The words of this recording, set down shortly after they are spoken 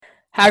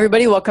Hi,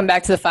 everybody. Welcome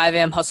back to the 5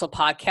 a.m. Hustle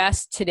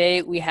podcast.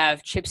 Today, we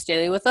have Chip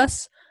Staley with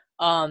us.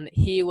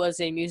 He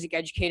was a music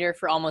educator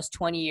for almost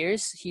 20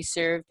 years. He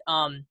served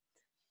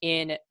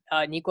in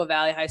Neuqua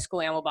Valley High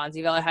School and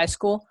Waubonsie Valley High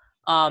School.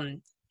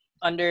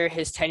 Under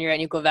his tenure at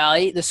Neuqua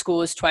Valley, the school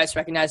was twice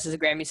recognized as a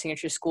Grammy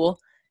Signature School.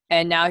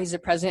 And now he's the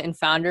president and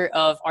founder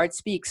of Art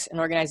Speaks, an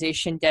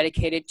organization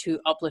dedicated to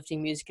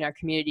uplifting music in our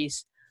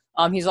communities.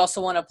 He's also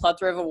won a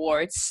plethora of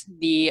awards,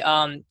 the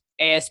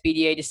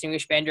ASBDA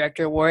Distinguished Band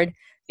Director Award,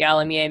 the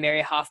Alamiah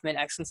Mary Hoffman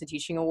Excellence in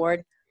Teaching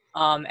Award,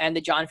 and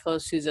the John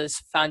Philip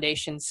Sousa's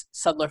Foundation's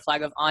Sudler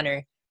Flag of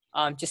Honor,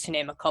 just to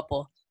name a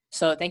couple.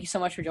 So thank you so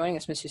much for joining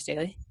us, Mr.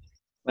 Staley.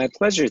 My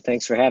pleasure.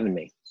 Thanks for having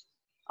me.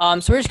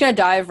 So we're just going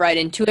to dive right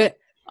into it.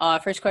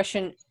 First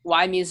question,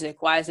 why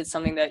music? Why is it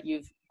something that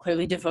you've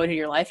clearly devoted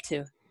your life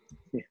to?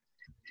 Well,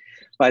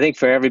 I think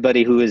for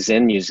everybody who is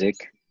in music,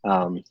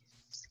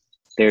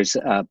 there's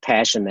a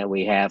passion that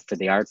we have for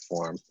the art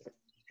form,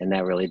 and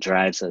that really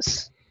drives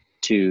us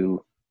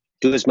to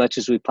do as much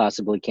as we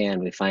possibly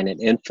can. We find it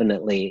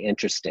infinitely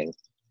interesting.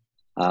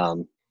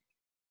 And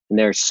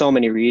there are so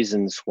many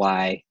reasons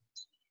why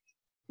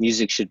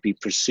music should be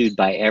pursued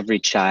by every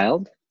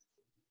child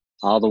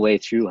all the way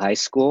through high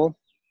school,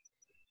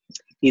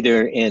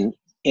 either in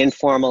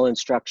informal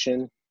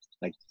instruction,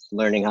 like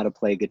learning how to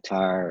play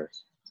guitar, or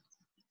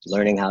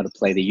learning how to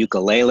play the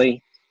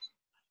ukulele,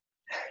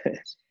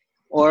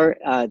 or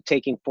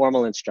taking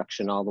formal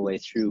instruction all the way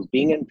through.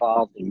 Being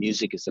involved in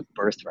music is a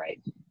birthright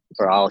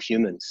for all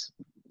humans.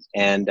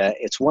 And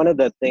it's one of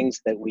the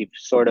things that we've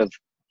sort of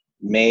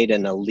made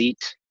an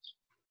elite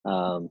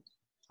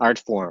art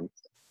form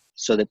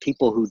so that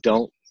people who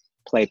don't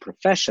play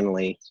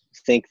professionally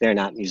think they're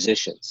not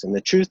musicians. And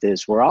the truth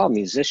is, we're all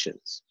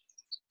musicians,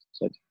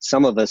 but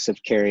some of us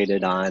have carried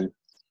it on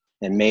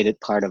and made it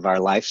part of our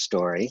life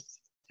story,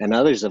 and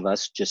others of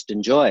us just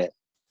enjoy it.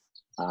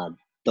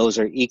 Those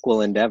are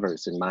equal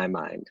endeavors in my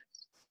mind.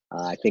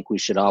 I think we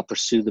should all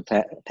pursue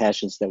the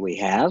passions that we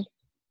have.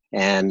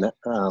 And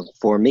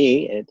for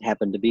me, it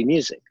happened to be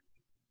music.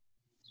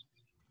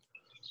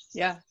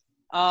 Yeah,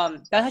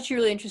 that's actually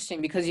really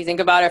interesting because you think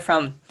about it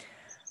from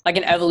like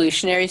an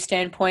evolutionary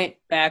standpoint,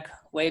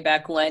 way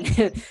back when,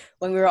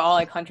 when we were all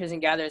like hunters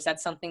and gatherers.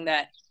 That's something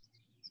that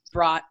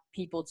brought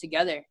people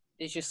together.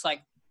 It's just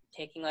like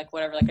taking like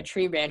whatever, like a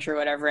tree branch or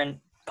whatever, and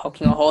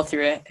poking a hole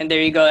through it, and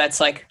there you go. That's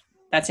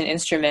an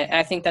instrument. And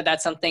I think that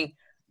that's something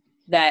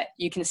that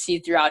you can see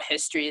throughout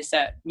history, is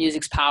that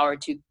music's power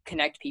to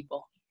connect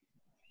people.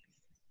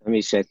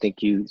 Amish, I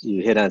think you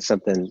hit on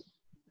something.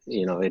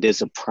 It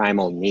is a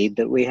primal need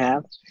that we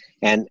have.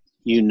 And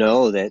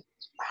that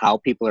how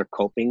people are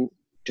coping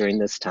during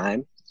this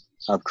time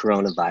of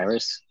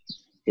coronavirus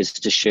is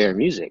to share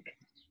music.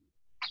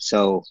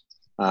 So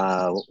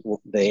the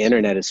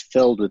internet is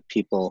filled with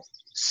people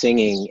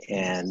singing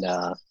and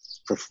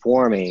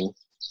performing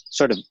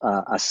sort of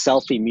a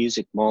selfie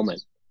music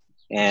moment.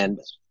 And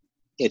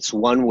it's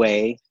one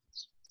way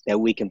that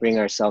we can bring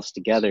ourselves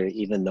together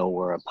even though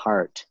we're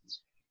apart.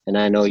 And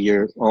I know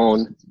your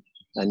own,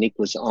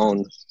 Neuqua's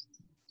own,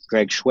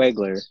 Greg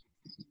Schwegler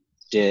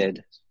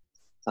did,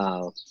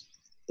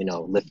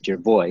 Lift Your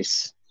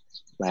Voice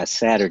last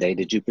Saturday.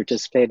 Did you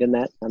participate in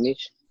that,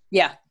 Amish?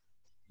 Yeah,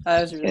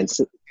 that was really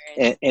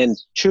and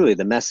truly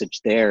the message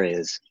there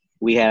is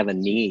we have a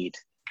need,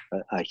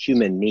 a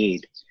human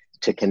need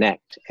to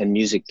connect, and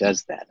music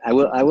does that. I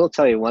will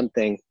tell you one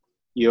thing.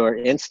 Your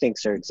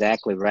instincts are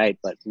exactly right,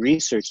 but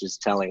research is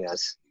telling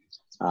us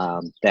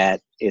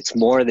that it's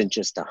more than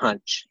just a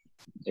hunch.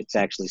 It's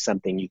actually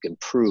something you can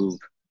prove.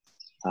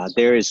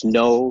 There is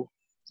no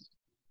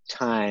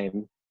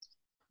time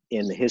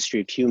in the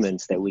history of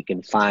humans that we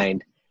can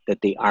find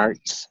that the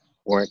arts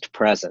weren't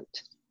present.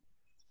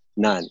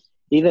 None.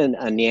 Even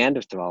a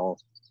Neanderthal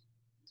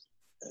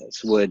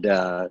would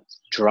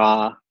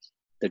draw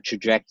the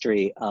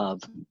trajectory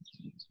of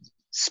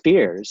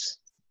spears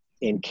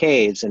in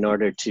caves in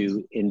order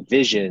to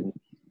envision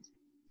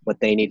what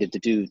they needed to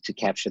do to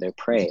capture their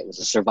prey. It was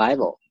a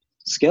survival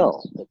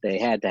skill that they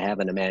had to have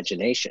an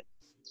imagination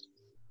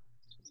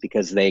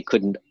because they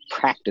couldn't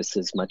practice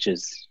as much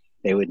as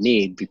they would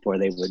need before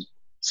they would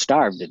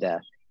starve to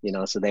death,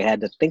 so they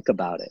had to think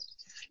about it.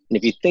 And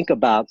if you think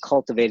about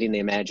cultivating the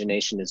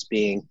imagination as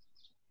being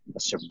a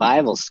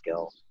survival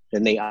skill,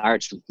 then the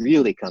arts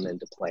really come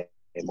into play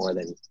more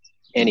than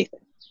anything.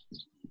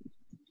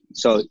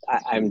 So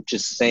I'm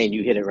just saying,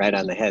 you hit it right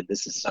on the head.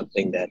 This is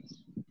something that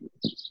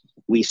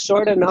we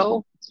sort of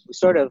know, we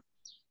sort of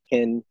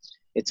can,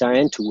 it's our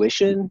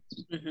intuition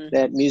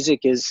that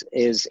music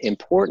is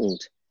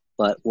important,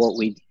 but what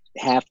we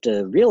have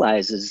to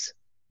realize is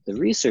the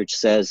research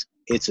says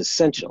it's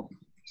essential.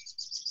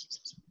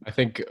 I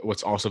think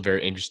what's also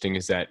very interesting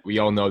is that we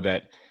all know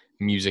that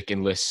music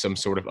enlists some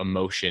sort of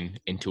emotion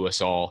into us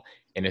all.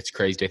 And it's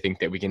crazy to think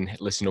that we can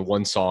listen to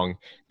one song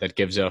that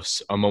gives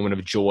us a moment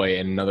of joy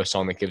and another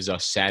song that gives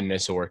us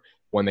sadness, or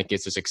one that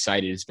gets us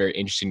excited. It's very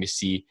interesting to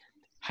see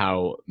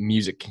how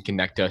music can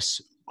connect us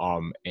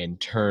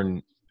and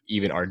turn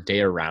even our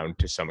day around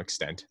to some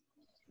extent.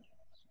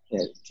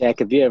 Yeah. Jack,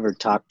 have you ever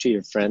talked to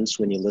your friends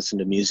when you listen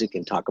to music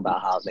and talk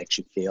about how it makes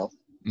you feel?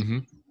 Mm-hmm.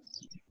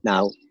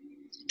 Now,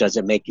 does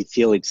it make you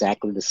feel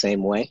exactly the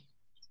same way?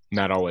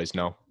 Not always,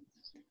 no.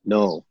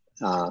 No.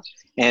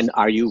 And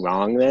are you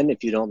wrong then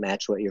if you don't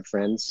match what your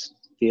friends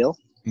feel?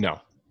 No.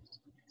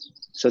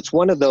 So it's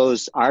one of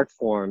those art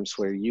forms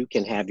where you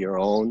can have your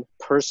own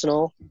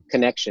personal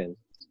connection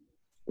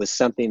with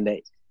something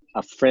that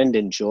a friend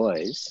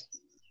enjoys,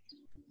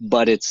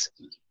 but it's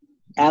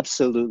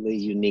absolutely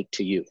unique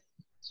to you,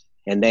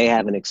 and they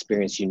have an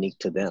experience unique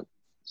to them.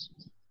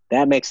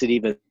 That makes it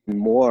even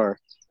more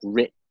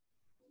rich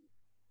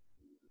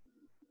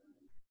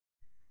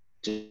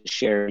to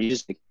share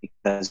music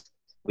because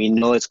we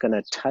know it's going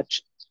to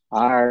touch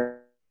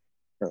our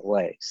different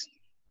ways.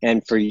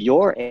 And for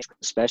your age,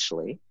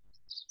 especially,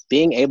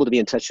 being able to be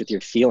in touch with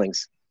your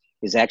feelings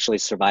is actually a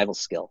survival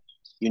skill.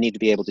 You need to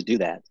be able to do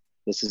that.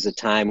 This is a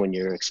time when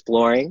you're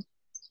exploring,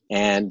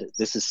 and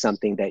this is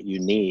something that you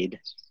need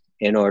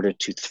in order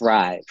to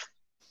thrive.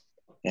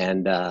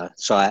 And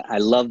so I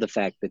love the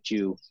fact that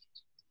you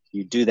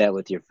do that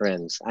with your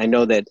friends. I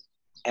know that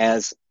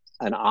as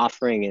an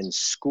offering in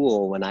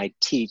school, when I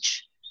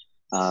teach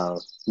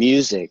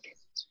music,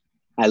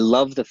 I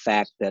love the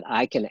fact that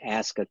I can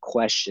ask a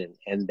question,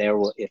 and there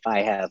will, if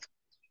I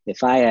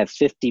have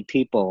 50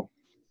 people,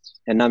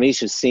 and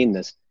Namisha's seen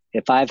this,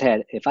 if I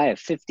have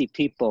 50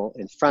 people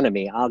in front of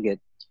me, I'll get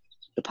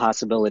the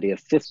possibility of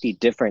 50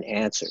 different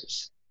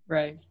answers.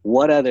 Right.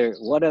 What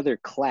other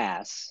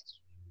class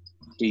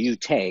do you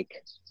take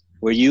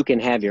where you can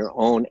have your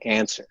own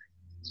answer?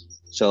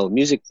 So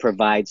music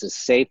provides a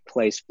safe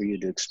place for you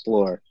to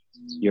explore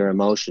your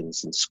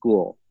emotions in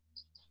school.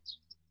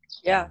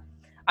 Yeah.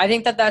 I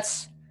think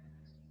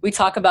we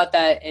talk about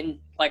that in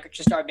like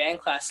just our band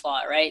class a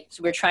lot, right?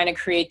 So we're trying to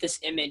create this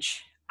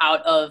image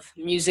out of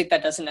music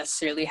that doesn't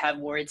necessarily have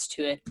words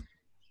to it.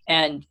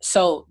 And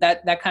so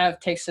that kind of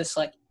takes us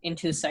like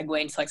into the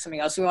segue into like something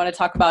else we want to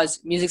talk about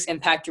is music's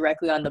impact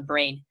directly on the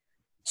brain.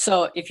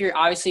 So if you're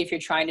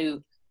trying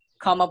to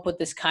come up with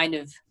this kind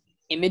of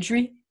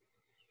imagery,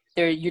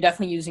 you're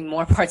definitely using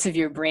more parts of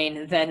your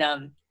brain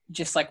than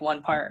just like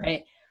one part,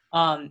 right?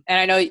 And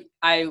I know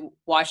I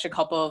watched a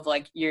couple of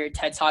like your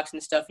TED Talks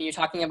and stuff, and you're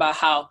talking about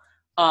how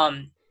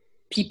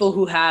people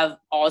who have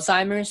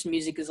Alzheimer's,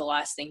 music is the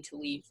last thing to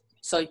leave.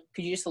 So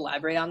could you just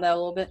elaborate on that a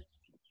little bit?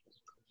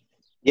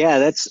 Yeah,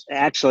 that's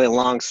actually a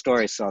long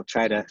story, so I'll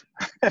try to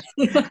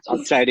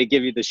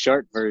give you the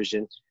short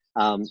version.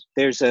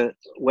 There's a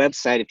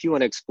website if you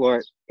want to explore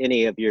it.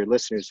 Any of your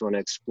listeners want to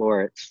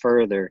explore it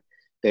further.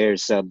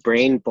 There's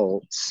Brain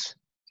Bolts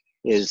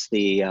is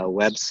the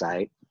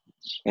website,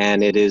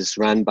 and it is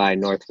run by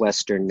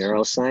Northwestern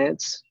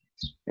Neuroscience.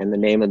 And the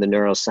name of the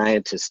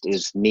neuroscientist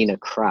is Nina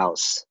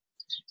Kraus.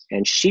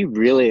 And she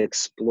really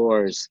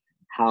explores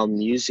how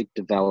music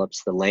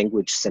develops the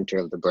language center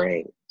of the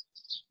brain.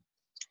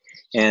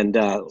 And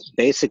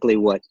basically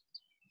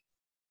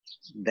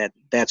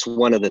that's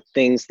one of the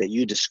things that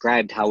you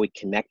described, how we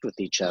connect with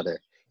each other.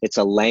 It's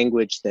a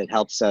language that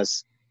helps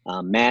us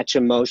match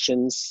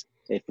emotions.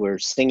 If we're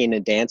singing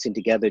and dancing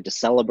together to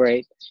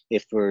celebrate,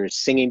 if we're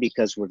singing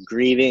because we're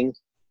grieving,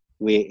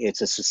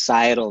 it's a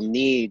societal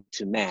need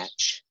to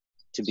match,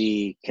 to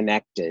be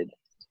connected.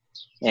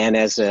 And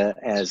as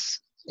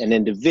an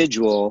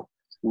individual,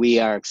 we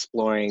are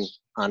exploring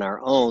on our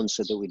own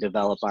so that we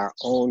develop our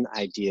own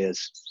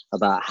ideas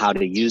about how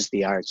to use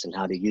the arts and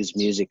how to use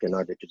music in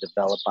order to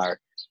develop our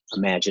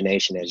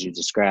imagination, as you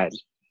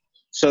described.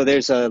 So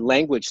there's a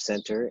language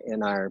center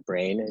in our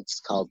brain. It's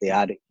called the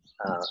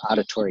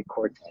auditory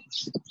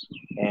cortex.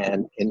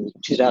 And in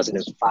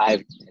 2005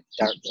 at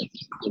Dartmouth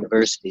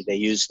University, they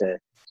used a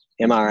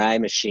MRI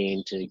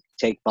machine to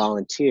take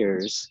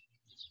volunteers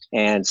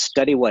and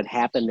study what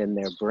happened in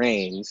their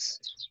brains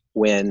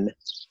when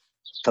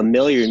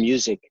familiar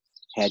music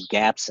had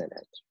gaps in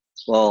it.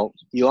 Well,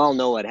 you all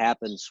know what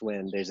happens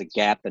when there's a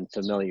gap in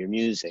familiar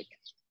music.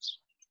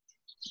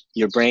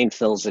 Your brain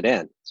fills it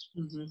in.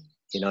 Mm-hmm.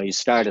 You know, you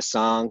start a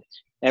song.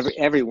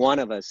 Every one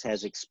of us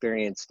has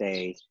experienced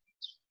an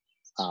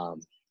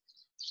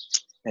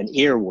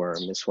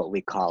earworm is what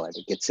we call it.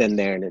 It gets in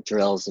there and it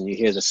drills and you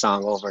hear the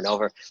song over and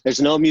over.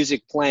 There's no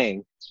music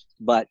playing,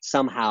 but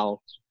somehow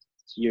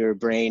your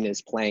brain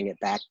is playing it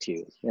back to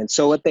you. And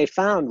so what they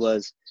found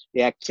was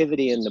the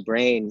activity in the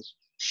brain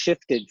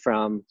shifted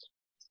from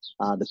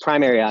the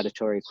primary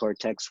auditory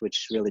cortex,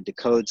 which really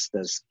decodes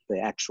the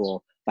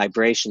actual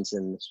vibrations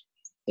in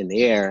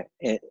the air,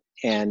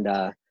 and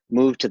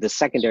moved to the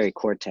secondary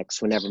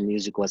cortex whenever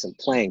music wasn't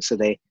playing. So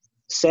they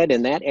said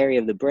in that area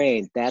of the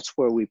brain, that's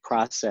where we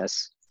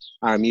process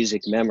our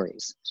music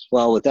memories.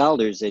 Well, with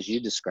elders, as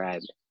you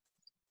described,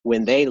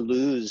 when they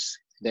lose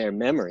their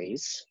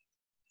memories,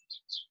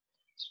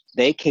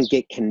 they can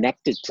get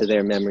connected to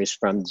their memories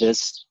from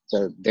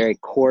the very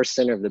core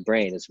center of the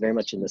brain. It's very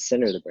much in the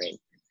center of the brain.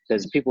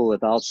 Because people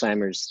with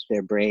Alzheimer's,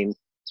 their brain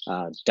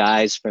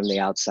dies from the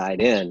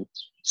outside in.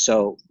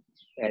 So,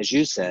 as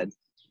you said,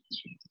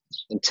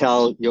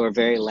 until your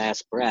very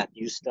last breath,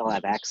 you still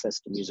have access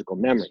to musical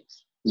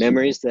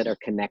memories that are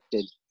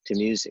connected to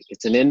music.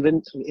 It's an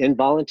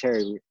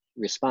involuntary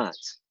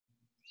response.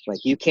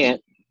 Like you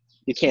can't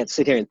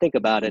sit here and think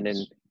about it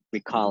and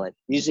recall it.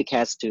 Music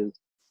has to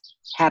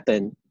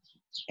happen,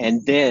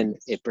 and then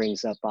it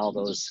brings up all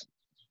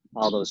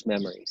those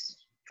memories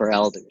for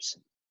elders.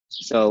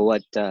 So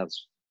what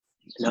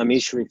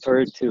Namish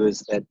referred to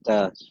is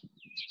that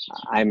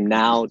I'm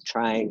now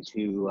trying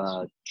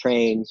to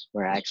train,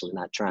 or actually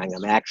not trying,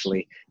 I'm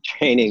actually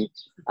training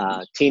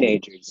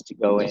teenagers to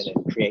go in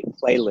and create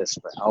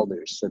playlists for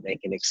elders so they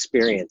can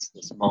experience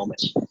this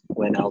moment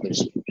when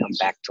elders can come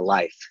back to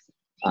life,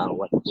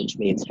 which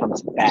means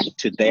comes back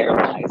to their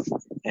life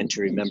and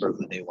to remember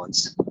who they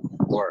once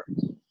were.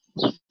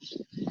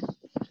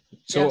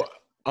 So Yeah.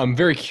 I'm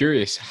very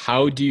curious,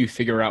 how do you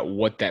figure out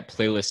what that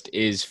playlist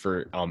is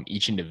for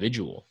each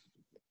individual?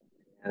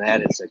 And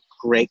that is a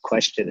great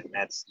question, and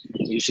that's,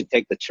 you should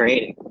take the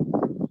training,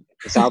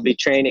 because I'll be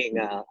training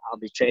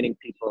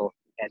people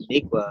at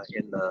NICWA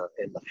in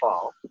the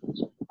fall.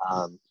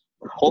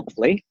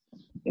 Hopefully,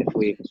 if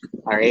we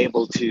are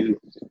able to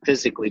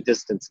physically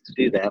distance to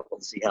do that, we'll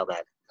see how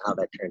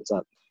that turns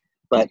out.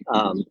 But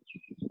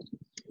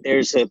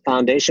there's a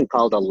foundation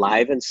called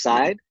Alive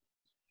Inside,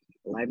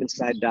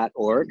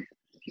 aliveinside.org.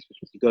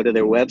 You go to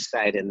their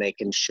website and they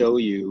can show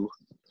you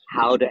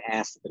how to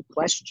ask the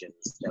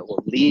questions that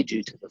will lead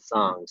you to the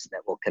songs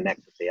that will connect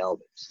with the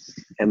elders.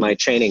 And my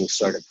training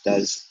sort of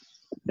does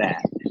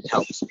that. It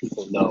helps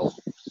people know,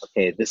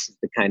 okay, this is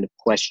the kind of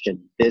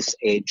question this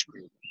age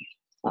group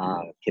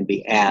can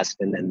be asked,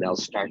 and then they'll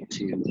start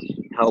to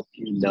help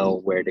you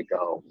know where to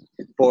go.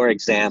 For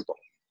example,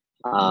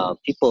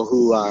 people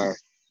who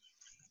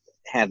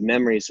have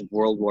memories of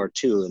World War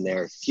II, and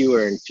there are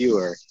fewer and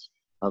fewer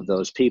of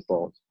those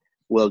people,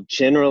 will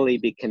generally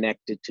be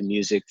connected to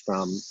music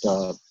from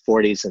the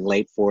 40s and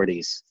late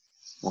 40s,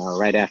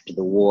 right after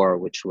the war,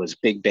 which was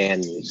big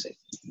band music.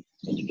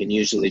 And you can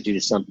usually do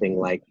something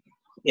like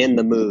In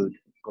the Mood,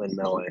 Glenn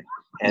Miller,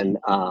 and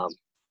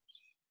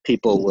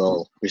people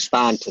will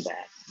respond to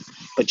that.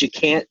 But you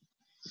can't,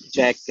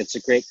 Jack, it's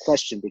a great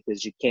question,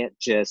 because you can't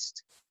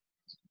just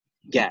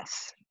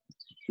guess.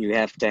 You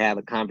have to have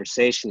a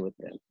conversation with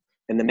them.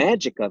 And the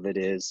magic of it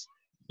is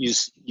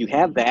you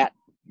have that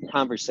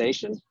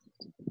conversation,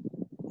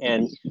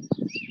 and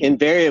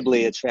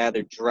invariably it's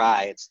rather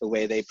dry. It's the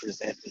way they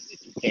present it.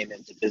 If you came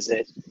in to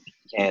visit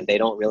and they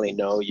don't really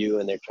know you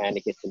and they're trying to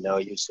get to know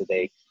you, so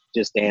they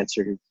just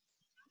answer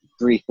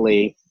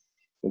briefly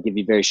and give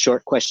you very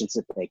short questions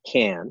if they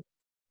can.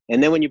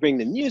 And then when you bring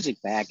the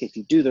music back, if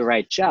you do the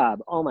right job,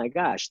 oh my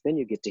gosh, then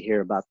you get to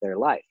hear about their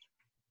life.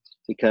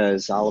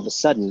 Because all of a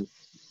sudden,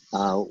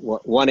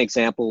 one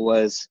example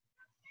was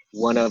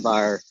one of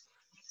our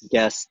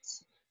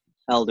guests,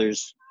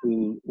 elders,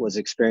 who was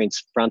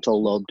experiencing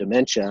frontal lobe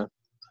dementia,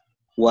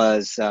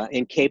 was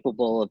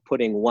incapable of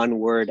putting one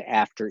word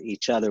after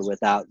each other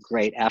without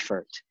great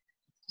effort.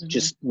 Mm-hmm.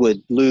 Just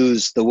would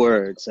lose the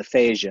words,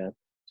 aphasia.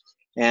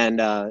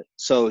 And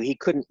so he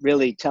couldn't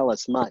really tell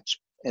us much.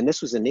 And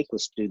this was a NICWA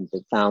student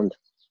that found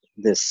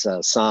this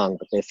song,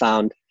 but they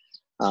found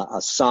a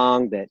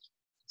song that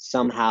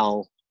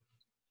somehow,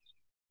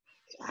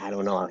 I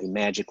don't know how he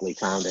magically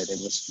found it. It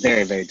was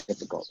very, very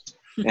difficult.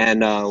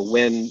 And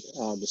when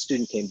the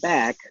student came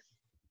back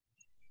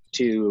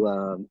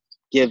to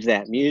give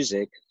that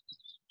music,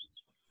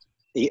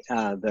 the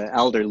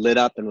elder lit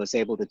up and was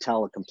able to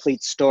tell a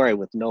complete story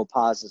with no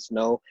pauses,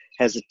 no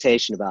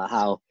hesitation, about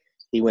how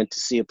he went to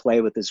see a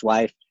play with his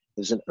wife.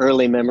 It was an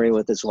early memory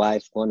with his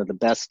wife, one of the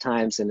best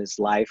times in his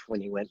life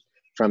when he went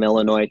from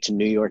Illinois to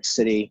New York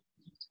City.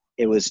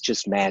 It was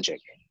just magic.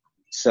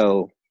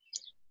 So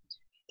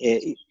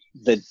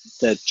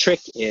the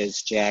trick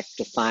is, Jack,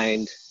 to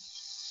find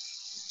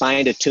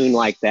a tune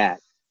like that.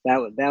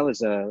 That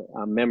was a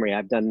memory.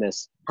 I've done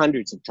this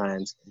hundreds of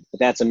times, but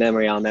that's a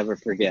memory I'll never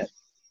forget.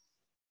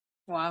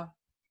 Wow.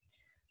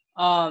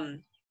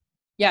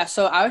 Yeah,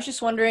 so I was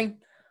just wondering,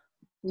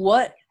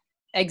 what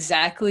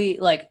exactly,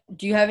 like,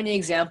 do you have any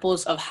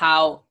examples of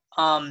how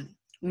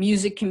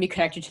music can be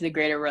connected to the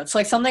greater world? So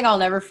like something I'll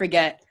never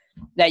forget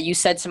that you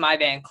said to my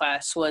band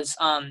class was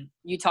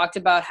you talked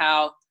about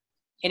how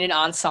in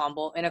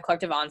a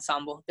collective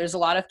ensemble, there's a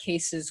lot of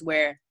cases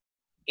where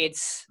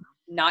it's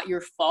not your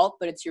fault,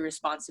 but it's your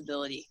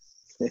responsibility.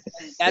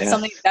 That's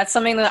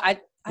something that I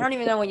don't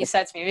even know when you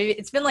said to me. Maybe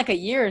it's been like a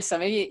year or so,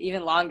 maybe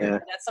even longer. Yeah.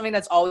 But that's something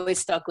that's always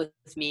stuck with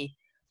me.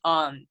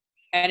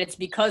 And it's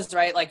because,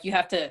 right, like you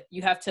have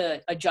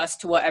to adjust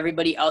to what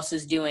everybody else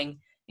is doing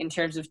in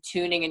terms of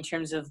tuning, in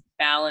terms of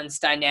balance,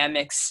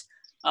 dynamics,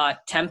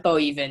 tempo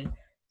even.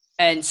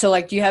 And so,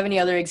 like, do you have any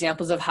other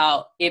examples of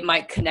how it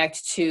might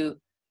connect to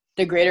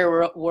the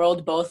greater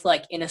world, both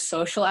like in a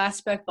social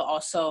aspect, but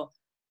also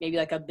maybe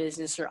like a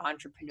business or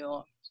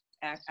entrepreneurial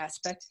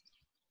aspect?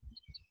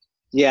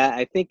 Yeah,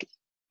 I think,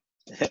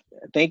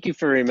 thank you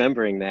for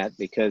remembering that,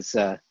 because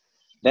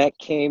that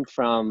came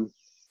from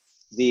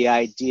the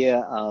idea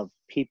of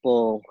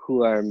people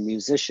who are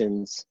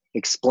musicians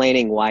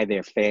explaining why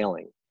they're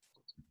failing.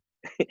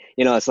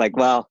 It's like,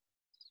 well,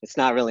 it's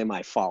not really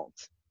my fault.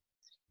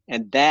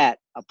 And that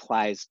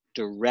applies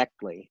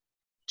directly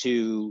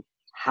to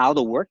how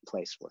the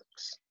workplace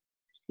works.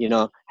 You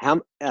know,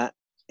 how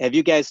have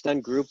you guys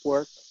done group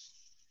work?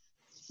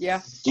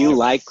 Yeah. Do you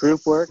like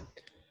group work?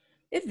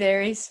 It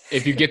varies.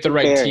 If you get the It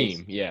right varies.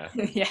 team, yeah.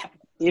 Yeah.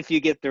 If you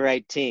get the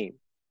right team.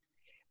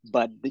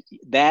 But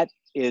that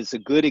is a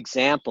good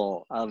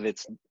example of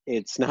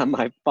it's not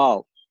my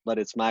fault, but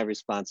it's my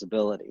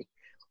responsibility.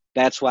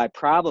 That's why,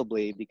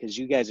 probably because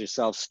you guys are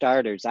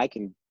self-starters, I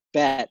can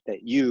bet that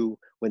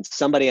when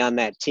somebody on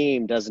that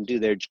team doesn't do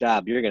their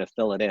job, you're going to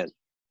fill it in.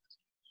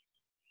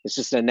 It's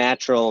just a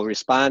natural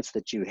response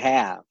that you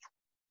have,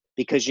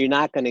 because you're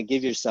not going to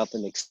give yourself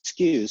an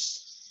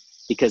excuse,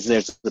 because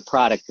there's the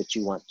product that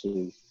you want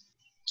to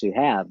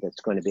have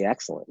that's going to be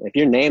excellent. If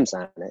your name's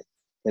on it,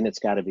 then it's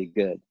got to be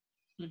good.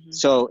 Mm-hmm.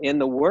 So in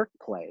the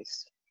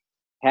workplace,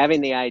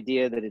 having the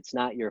idea that it's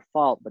not your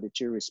fault, but it's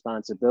your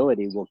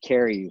responsibility, will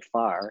carry you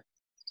far,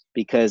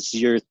 because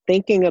you're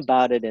thinking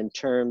about it in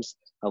terms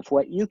of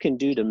what you can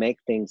do to make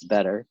things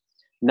better,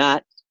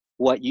 not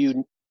what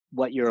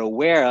you're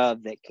aware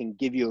of that can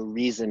give you a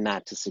reason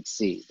not to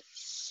succeed.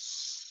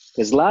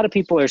 Because a lot of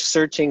people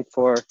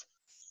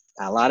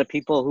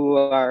who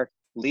are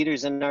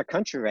leaders in our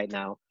country right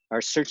now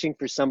are searching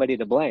for somebody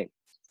to blame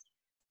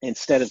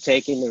instead of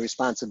taking the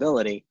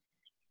responsibility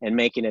and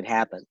making it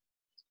happen.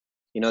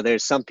 You know,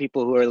 there's some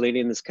people who are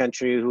leading this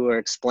country who are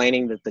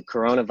explaining that the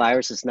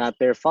coronavirus is not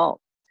their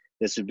fault.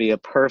 This would be a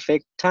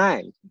perfect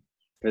time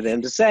for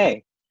them to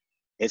say,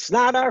 it's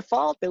not our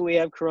fault that we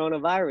have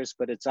coronavirus,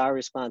 but it's our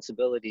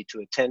responsibility to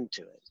attend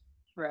to it.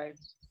 Right.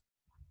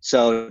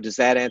 So does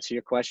that answer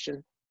your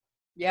question?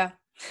 Yeah.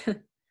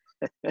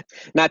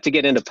 Not to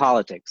get into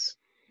politics,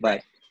 but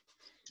Right.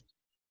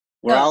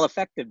 we're No. all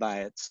affected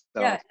by it.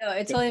 So. Yeah, no,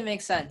 it totally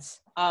makes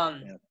sense.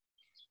 Yeah.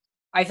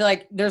 I feel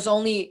like there's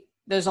only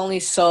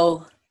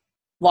so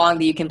long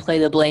that you can play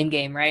the blame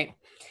game, right?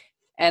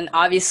 And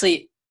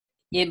obviously,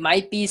 it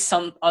might be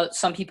some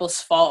people's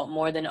fault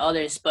more than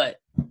others, but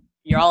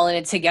you're all in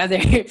it together.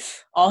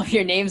 All of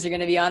your names are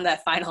going to be on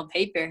that final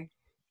paper.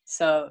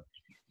 So,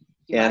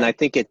 yeah, and I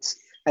think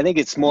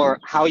it's more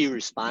how you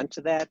respond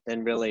to that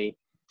than really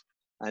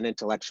an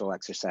intellectual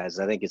exercise.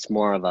 I think it's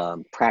more of a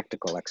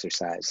practical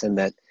exercise, and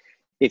that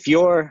if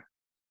your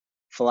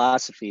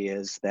philosophy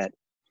is that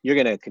you're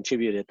going to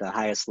contribute at the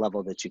highest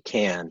level that you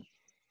can,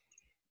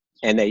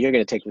 and that you're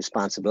going to take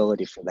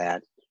responsibility for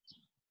that,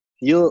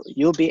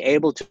 you'll be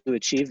able to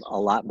achieve a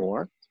lot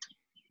more,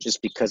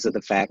 just because of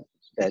the fact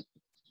that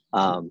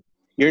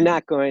you're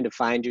not going to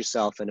find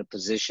yourself in a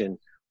position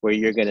where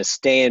you're going to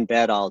stay in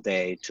bed all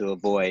day to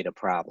avoid a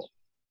problem.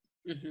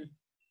 Mm-hmm.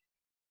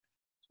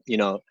 You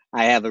know,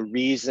 I have a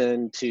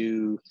reason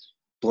to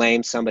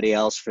blame somebody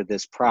else for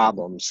this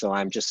problem, so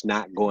I'm just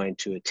not going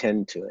to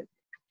attend to it.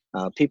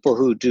 People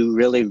who do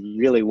really,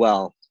 really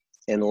well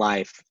in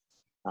life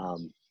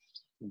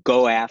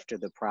go after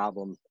the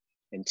problem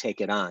and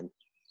take it on.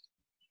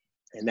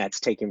 And that's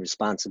taking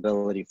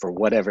responsibility for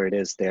whatever it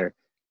is they're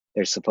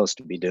supposed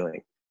to be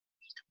doing.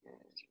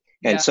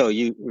 And so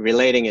you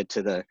relating it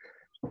to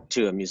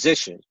a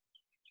musician,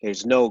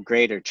 there's no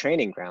greater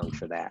training ground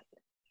for that.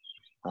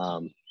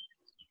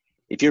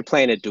 If you're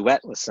playing a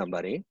duet with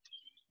somebody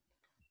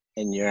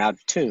and you're out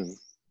of tune,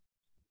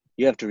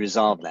 you have to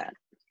resolve that.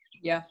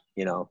 Yeah.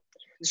 You know,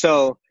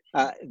 so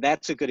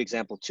that's a good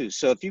example too.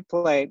 So if you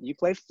play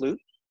flute,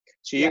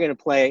 so you're going to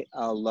play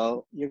a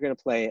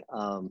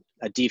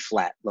D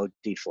flat, low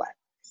D flat.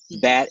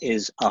 That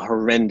is a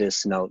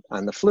horrendous note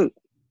on the flute.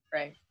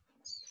 Right.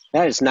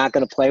 That is not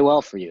going to play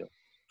well for you.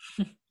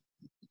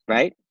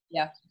 Right?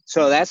 Yeah.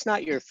 So that's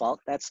not your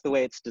fault. That's the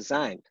way it's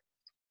designed.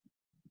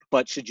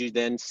 But should you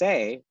then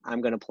say,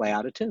 I'm going to play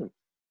out of tune?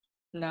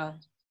 No.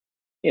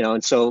 You know,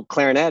 and so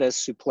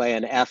clarinetists who play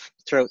an F,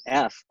 throat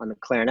F on the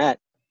clarinet,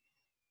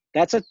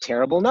 that's a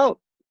terrible note.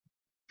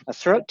 A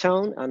throat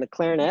tone on the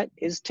clarinet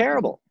is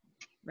terrible.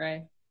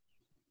 Right.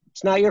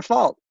 It's not your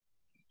fault.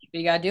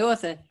 You got to deal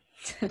with it.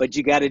 But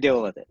you got to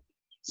deal with it.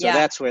 So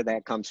that's where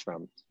that comes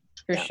from.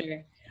 For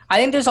sure. I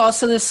think there's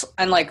also this,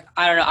 and like,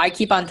 I don't know, I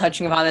keep on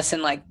touching upon this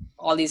in like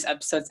all these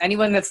episodes.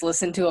 Anyone that's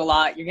listened to a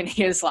lot, you're going to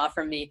hear this a lot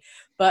from me.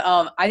 But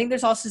I think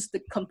there's also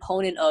the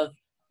component of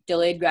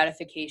delayed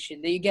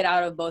gratification that you get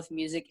out of both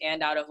music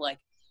and out of like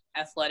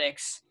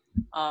athletics.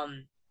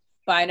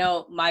 But I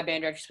know my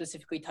band director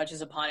specifically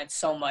touches upon it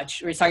so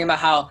much. We're talking about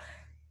how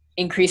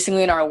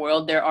increasingly in our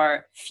world, there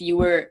are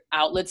fewer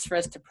outlets for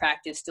us to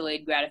practice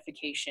delayed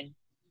gratification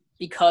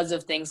because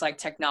of things like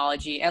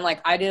technology. And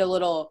like I did a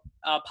little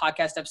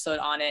podcast episode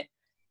on it,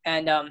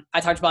 and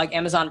I talked about like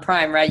Amazon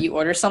Prime, right? You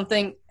order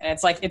something and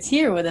it's like it's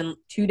here within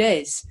 2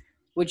 days,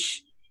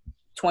 which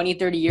 20,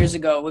 30 years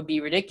ago would be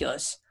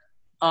ridiculous.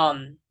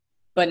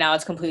 But now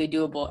it's completely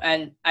doable.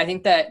 And I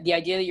think that the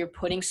idea that you're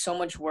putting so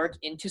much work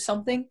into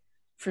something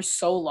for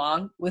so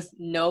long with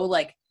no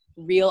like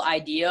real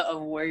idea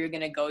of where you're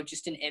going to go,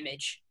 just an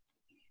image,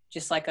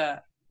 just like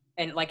an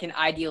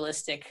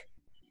idealistic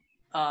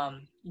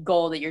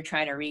goal that you're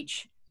trying to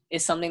reach,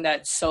 is something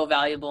that's so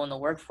valuable in the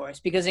workforce,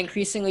 because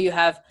increasingly you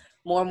have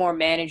more and more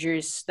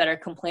managers that are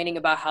complaining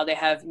about how they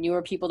have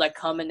newer people that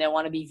come and they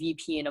want to be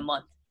VP in a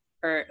month.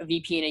 or a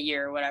VP in a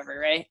year or whatever,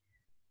 right?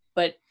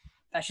 But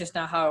that's just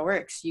not how it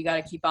works. You got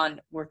to keep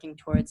on working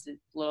towards it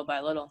little by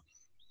little.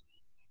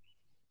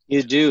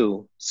 You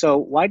do. So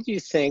why do you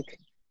think,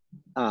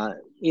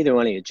 either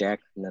one of you, Jack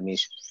and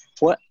Amish,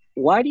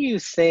 why do you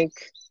think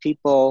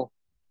people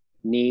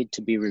need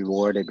to be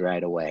rewarded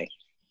right away?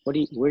 Where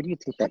do you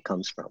think that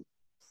comes from?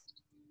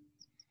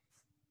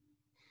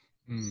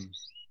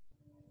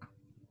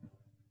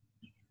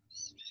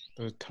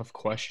 That's a tough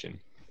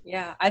question.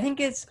 Yeah, I think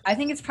it's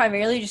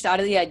primarily just out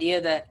of the idea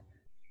that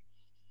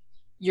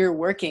you're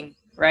working,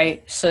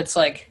 right? So it's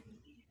like,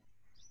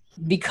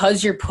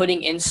 because you're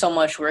putting in so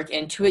much work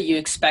into it, you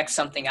expect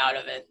something out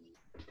of it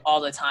all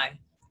the time,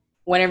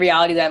 when in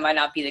reality that might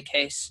not be the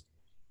case.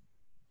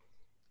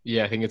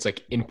 Yeah, I think it's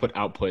like input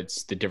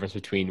outputs, the difference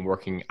between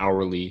working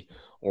hourly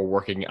or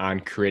working on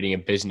creating a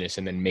business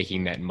and then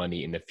making that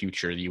money in the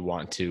future. You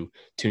want to,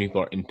 too many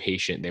people are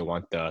impatient. They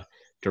want the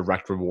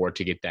direct reward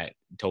to get that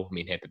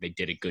dopamine hit that they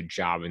did a good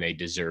job and they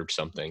deserve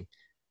something.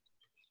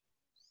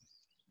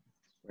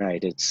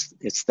 Right.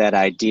 It's that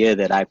idea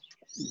that I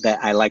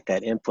like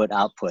that input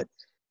output,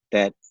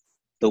 that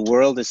the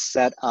world is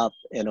set up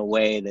in a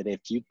way that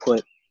if you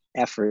put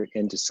effort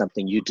into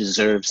something, you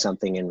deserve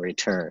something in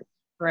return.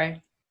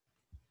 Right.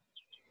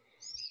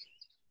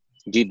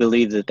 Do you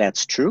believe that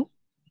that's true?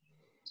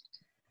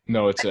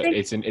 No, it's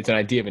an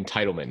idea of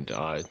entitlement.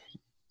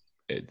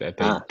 That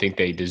they think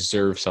they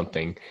deserve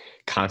something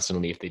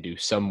constantly. If they do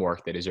some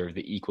work, they deserve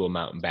the equal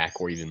amount back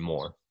or even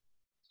more.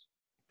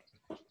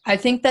 I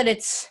think that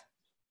it's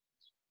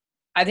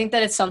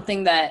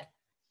something that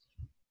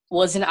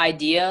was an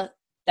idea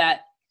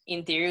that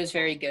in theory was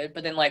very good,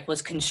 but then like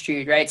was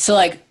construed, right? So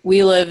like,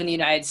 we live in the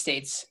United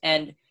States,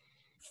 and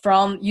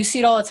you see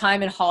it all the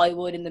time in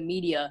Hollywood, in the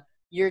media,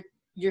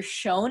 you're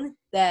shown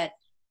that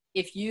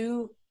if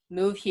you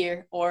move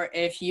here, or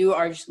if you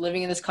are just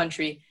living in this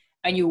country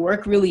and you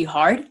work really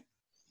hard,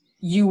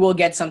 you will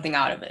get something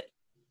out of it,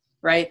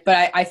 right?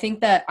 But I think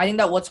that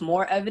what's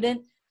more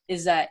evident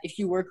is that if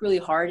you work really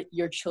hard,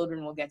 your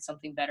children will get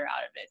something better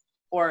out of it,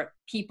 or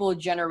people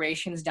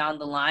generations down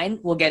the line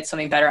will get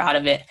something better out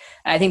of it.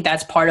 And I think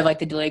that's part of like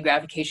the delayed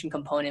gratification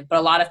component. But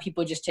a lot of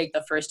people just take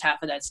the first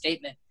half of that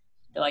statement.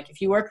 They're like,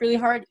 if you work really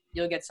hard,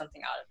 you'll get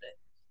something out of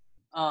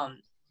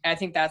it. And I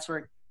think that's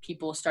where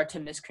people start to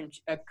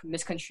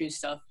misconstrue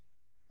stuff.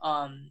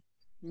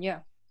 Yeah.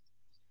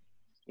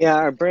 Yeah,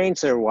 our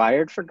brains are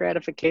wired for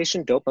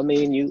gratification.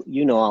 Dopamine,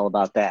 you know all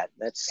about that.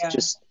 That's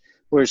just,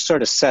 we're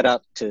sort of set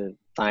up to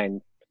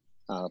find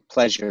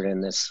pleasure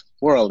in this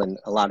world, and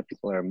a lot of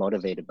people are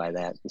motivated by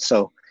that. And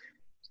so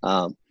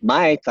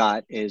my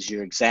thought is,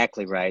 you're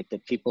exactly right,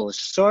 that people are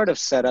sort of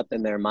set up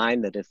in their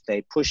mind that if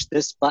they push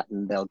this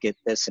button, they'll get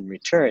this in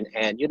return.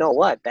 And you know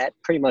what? That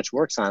pretty much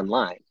works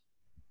online.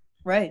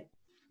 Right.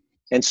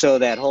 And so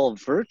that whole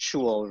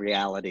virtual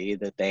reality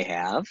that they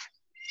have,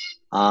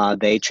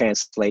 they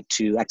translate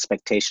to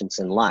expectations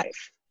in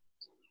life.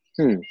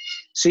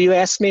 So you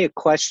asked me a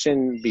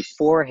question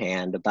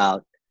beforehand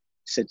about,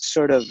 so it's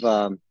sort of,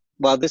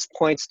 well, this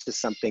points to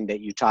something that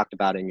you talked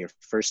about in your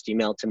first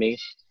email to me.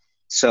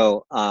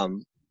 So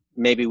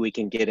maybe we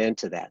can get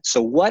into that.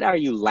 So what are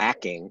you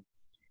lacking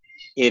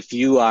if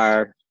you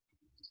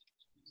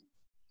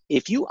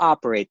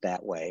operate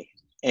that way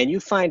and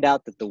you find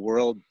out that the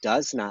world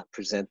does not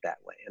present that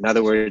way? In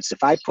other words,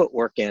 if I put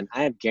work in,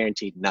 I am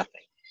guaranteed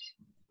nothing.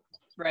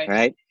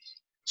 Right?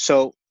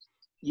 So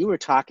you were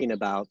talking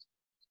about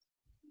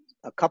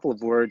a couple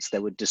of words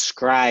that would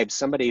describe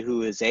somebody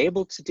who is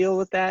able to deal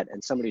with that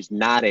and somebody who's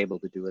not able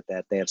to do with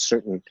that. They have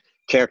certain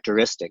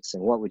characteristics.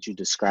 And what would you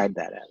describe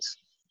that as?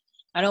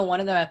 I know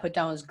one of them I put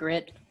down was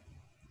grit.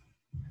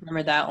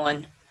 Remember that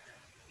one.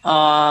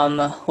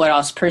 What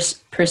else?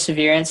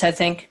 Perseverance, I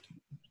think.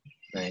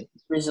 Right.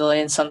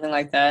 Resilience, something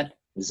like that.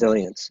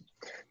 Resilience.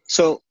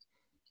 So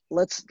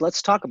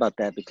let's talk about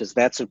that, because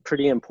that's a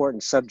pretty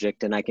important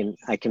subject, and I can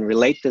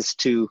relate this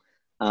to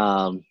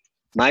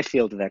my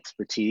field of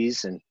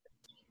expertise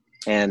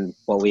and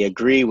what we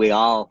agree we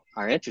all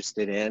are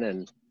interested in,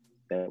 and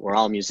that we're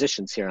all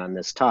musicians here on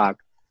this talk.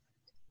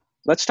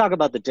 Let's talk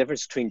about the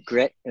difference between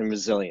grit and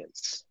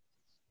resilience.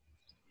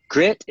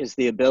 Grit is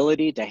the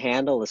ability to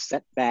handle a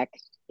setback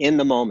in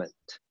the moment.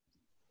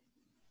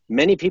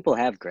 Many people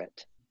have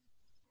grit.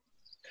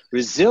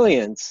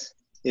 Resilience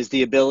is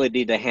the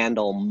ability to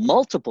handle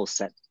multiple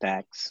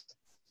setbacks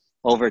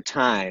over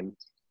time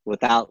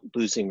without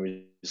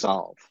losing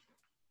resolve.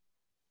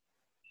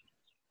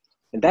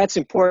 And that's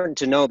important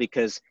to know,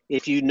 because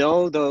if you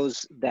know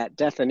that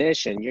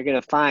definition, you're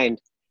going to find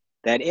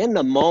that in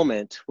the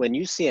moment when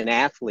you see an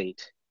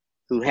athlete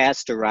who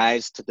has to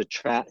rise to the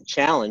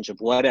challenge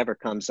of whatever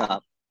comes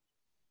up,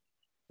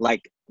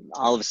 like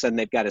all of a sudden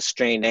they've got a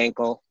strained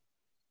ankle,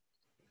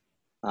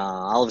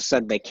 all of a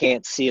sudden they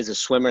can't see as a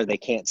swimmer, they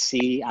can't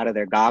see out of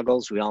their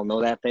goggles. We all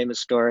know that famous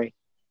story.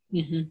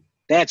 Mm-hmm.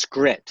 That's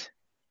grit.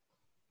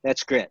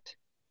 That's grit,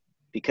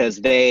 because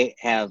they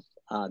have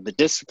the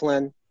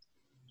discipline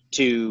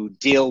to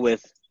deal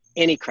with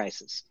any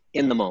crisis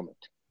in the moment.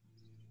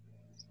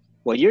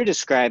 What you're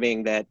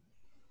describing, that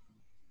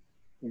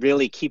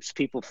really keeps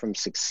people from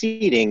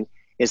succeeding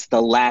is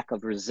the lack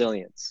of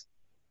resilience,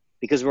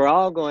 because we're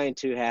all going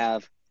to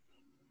have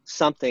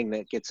something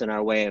that gets in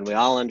our way, and we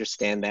all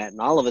understand that, and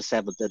all of us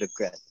have a bit of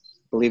grit,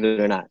 believe it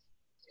or not.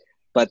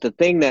 But the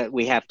thing that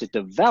we have to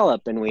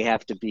develop, and we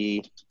have to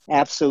be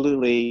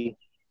absolutely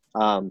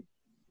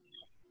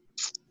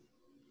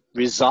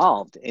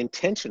resolved,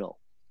 intentional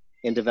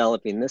in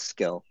developing this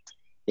skill,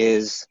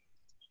 is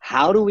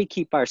how do we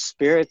keep our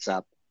spirits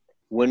up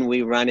when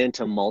we run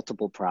into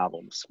multiple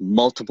problems,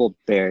 multiple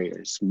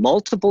barriers,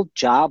 multiple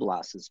job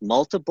losses,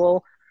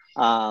 multiple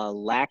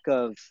lack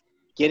of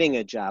getting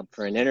a job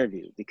for an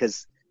interview,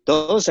 because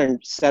those are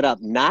set up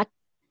not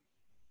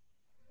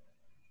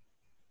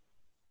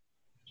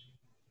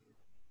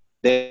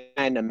they're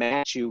trying to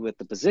match you with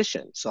the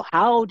position. So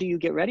how do you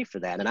get ready for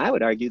that? And I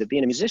would argue that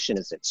being a musician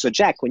is it. So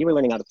Jack, when you were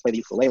learning how to play the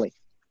ukulele,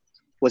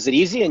 was it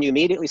easy and you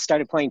immediately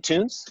started playing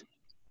tunes?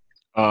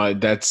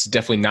 That's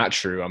definitely not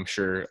true. I'm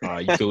sure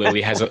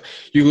ukulele has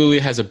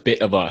a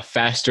bit of a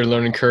faster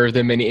learning curve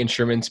than many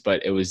instruments,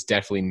 but it was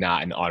definitely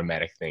not an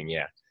automatic thing.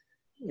 Yeah.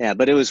 Yeah,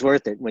 but it was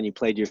worth it when you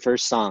played your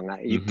first song.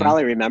 You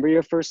probably remember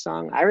your first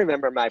song. I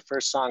remember my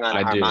first song on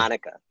a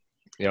harmonica.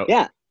 Yep.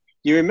 Yeah,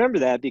 you remember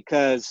that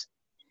because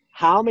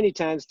how many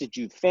times did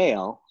you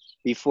fail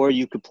before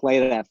you could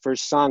play that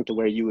first song to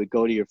where you would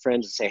go to your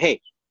friends and say,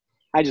 hey,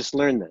 I just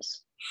learned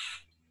this?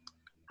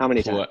 How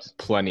many times?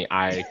 Plenty.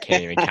 I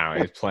can't even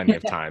count. It's plenty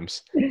of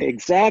times.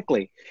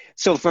 Exactly.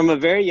 So from a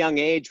very young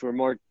age,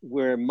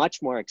 we're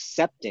much more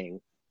accepting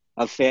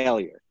of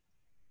failure,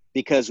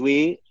 because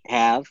we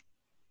have,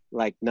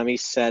 like Nami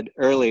said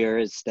earlier,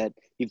 is that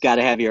you've got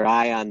to have your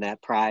eye on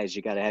that prize.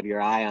 You got to have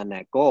your eye on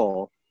that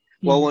goal.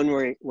 Well, when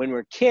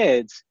we're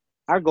kids,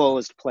 our goal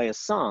is to play a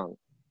song,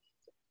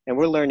 and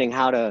we're learning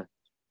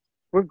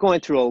we're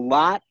going through a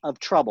lot of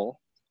trouble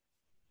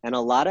and a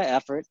lot of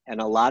effort and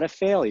a lot of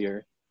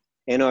failure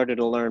in order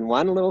to learn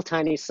one little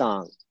tiny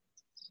song.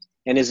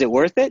 And is it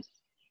worth it?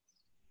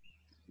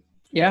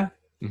 Yeah.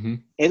 Mm-hmm.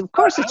 And of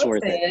course it's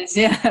worth it.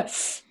 Yeah.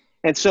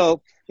 And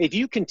so if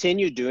you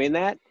continue doing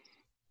that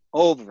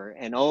over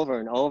and over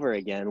and over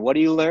again, what are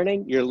you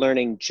learning? You're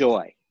learning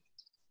joy.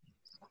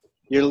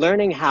 You're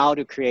learning how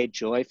to create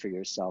joy for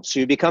yourself. So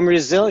you become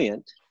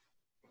resilient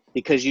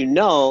because you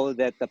know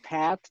that the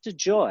path to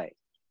joy,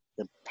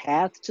 the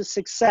path to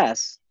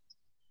success,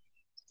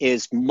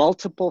 is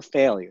multiple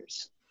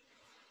failures.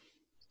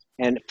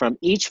 And from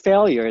each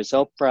failure, as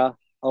Oprah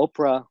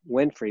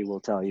Winfrey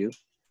will tell you,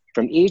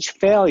 from each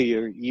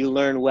failure, you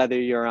learn whether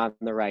you're on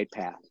the right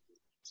path.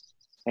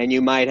 And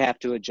you might have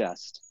to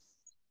adjust.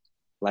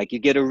 Like you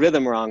get a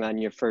rhythm wrong on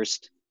your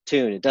first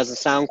tune. It doesn't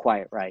sound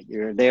quite right.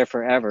 You're there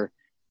forever.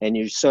 And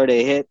you sort of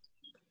hit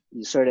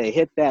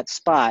that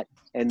spot.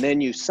 And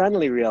then you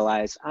suddenly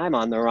realize, I'm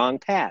on the wrong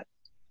path.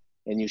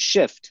 And you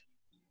shift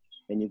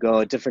and you go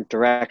a different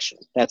direction.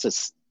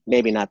 That's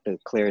maybe not the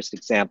clearest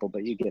example,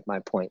 but you get my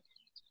point.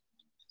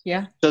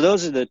 Yeah. So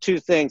those are the two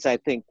things I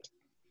think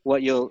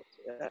what you'll,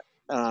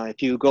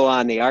 if you go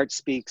on the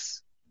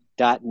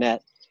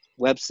artspeaks.net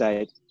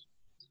website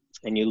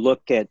and you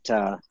look at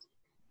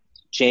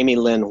Jamie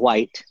Lynn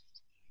White,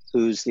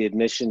 who's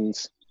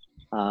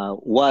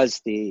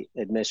was the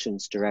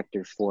admissions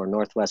director for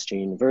Northwestern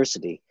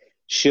University,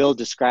 she'll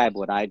describe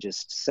what I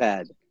just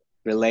said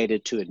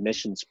related to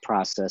admissions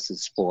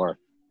processes for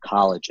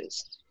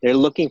colleges. They're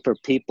looking for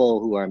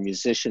people who are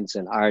musicians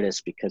and artists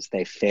because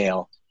they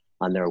fail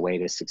on their way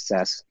to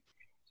success.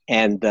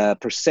 And the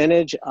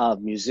percentage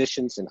of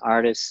musicians and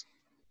artists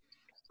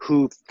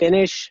who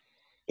finish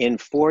in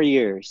 4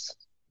 years,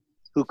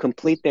 who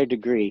complete their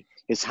degree,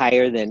 is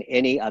higher than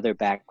any other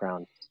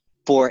background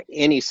for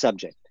any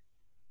subject.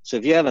 So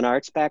if you have an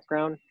arts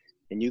background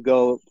and you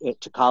go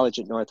to college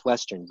at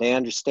Northwestern, they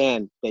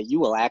understand that you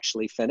will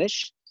actually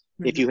finish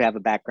if you have a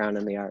background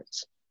in the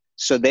arts.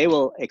 So they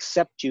will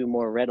accept you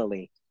more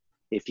readily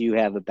if you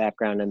have a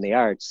background in the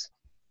arts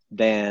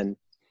than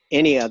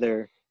any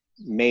other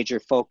major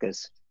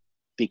focus,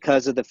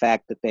 because of the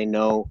fact that they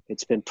know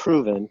it's been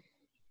proven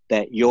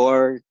that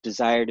your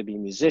desire to be a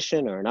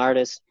musician or an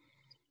artist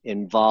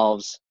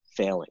involves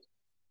failing.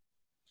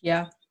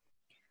 Yeah.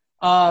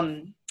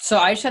 So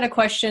I just had a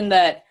question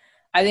that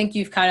I think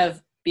you've kind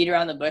of beat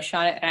around the bush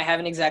on it, and I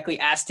haven't exactly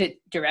asked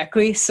it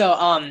directly.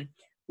 So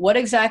what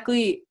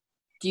exactly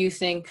do you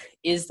think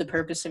is the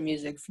purpose of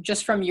music,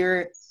 just from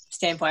your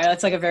standpoint? I know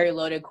it's like a very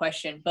loaded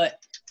question, but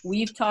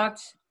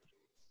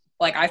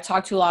I've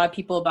talked to a lot of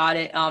people about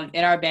it.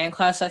 In our band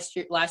class last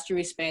year,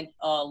 we spent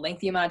a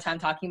lengthy amount of time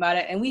talking about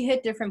it, and we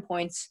hit different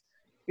points.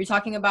 You're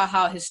talking about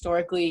how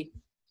historically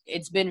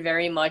it's been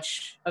very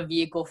much a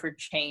vehicle for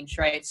change,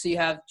 right? So you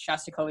have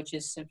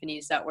Shostakovich's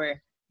symphonies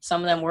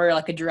some of them were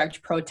like a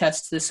direct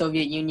protest to the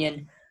Soviet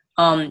Union.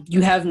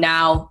 You have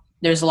now,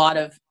 there's a lot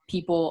of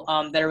people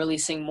that are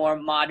releasing more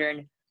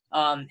modern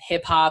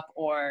hip hop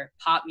or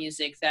pop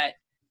music that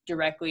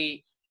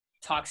directly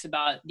talks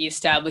about the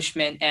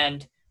establishment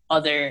and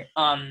other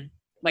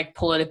like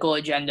political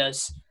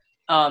agendas.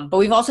 But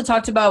we've also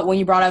talked about, when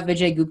you brought up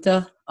Vijay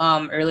Gupta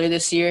earlier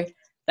this year,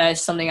 that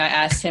is something I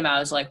asked him. I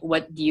was like,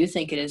 what do you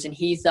think it is? And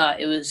he thought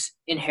it was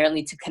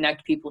inherently to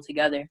connect people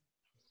together.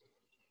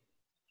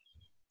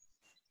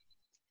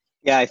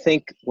 Yeah, I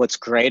think what's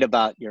great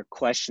about your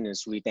question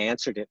is we've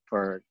answered it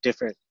for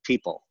different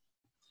people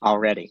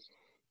already,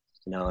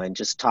 and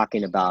just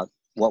talking about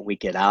what we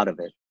get out of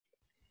it.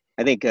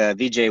 I think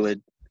VJ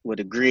would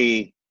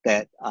agree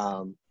that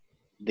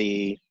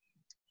the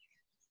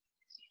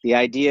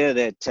idea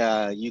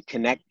that you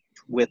connect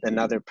with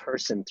another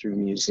person through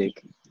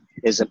music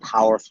is a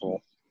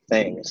powerful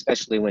thing,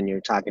 especially when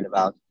you're talking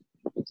about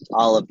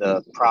all of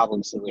the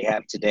problems that we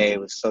have today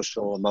with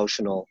social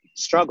emotional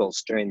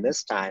struggles during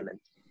this time. And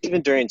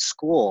even during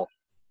school,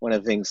 one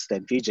of the things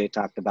that VJ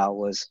talked about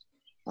was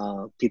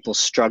people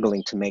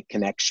struggling to make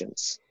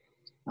connections,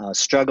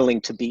 struggling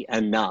to be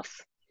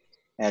enough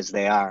as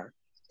they are.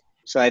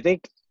 So I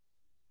think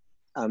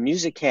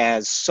music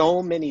has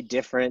so many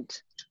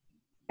different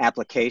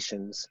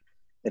applications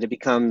that it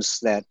becomes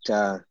that,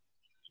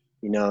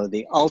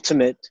 the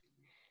ultimate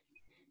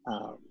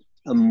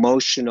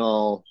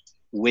emotional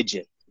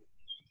widget.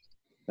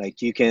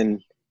 Like you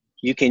can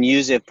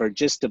use it for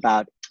just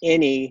about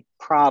any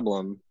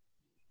problem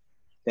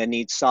that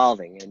needs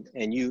solving.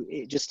 And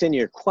you just in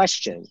your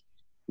question,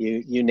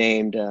 you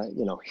named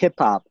hip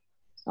hop,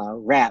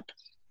 rap.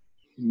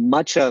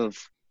 Much of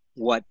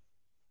what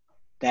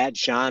that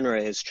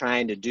genre is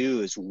trying to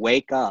do is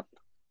wake up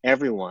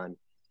everyone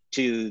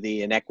to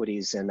the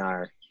inequities in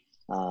our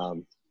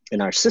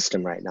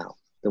system right now.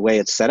 The way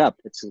it's set up,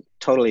 it's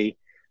totally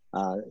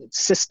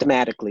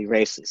systematically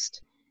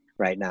racist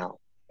right now.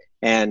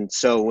 And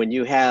so when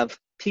you have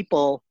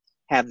people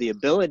have the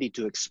ability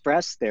to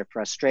express their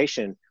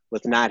frustration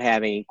with not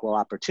having equal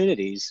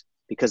opportunities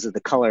because of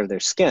the color of their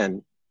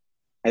skin,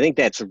 I think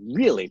that's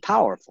really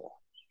powerful.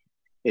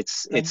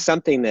 It's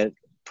something that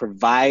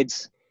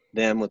provides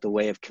them with a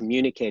way of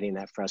communicating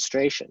that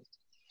frustration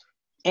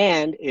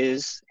and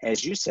is,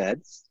 as you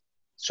said,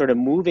 sort of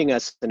moving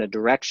us in a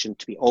direction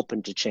to be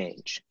open to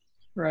change.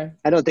 Right.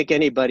 I don't think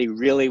anybody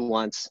really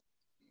wants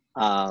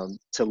to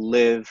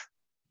live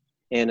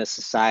in a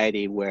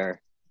society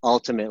where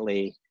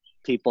ultimately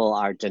people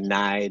are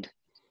denied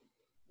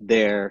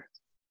their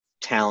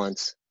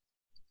talents,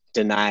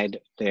 denied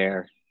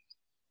their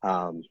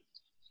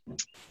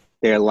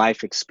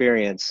life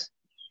experience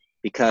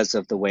because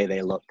of the way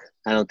they look.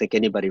 I don't think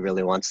anybody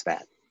really wants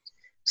that.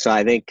 So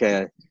I think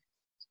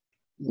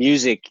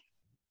music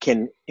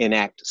can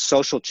enact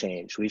social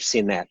change. We've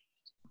seen that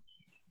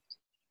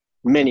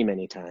many,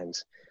 many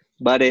times,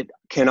 but it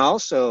can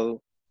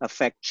also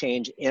affect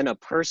change in a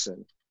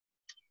person.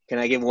 Can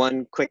I give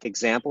one quick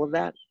example of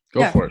that?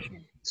 Go for it.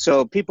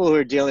 So people who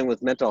are dealing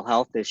with mental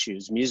health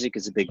issues, music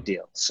is a big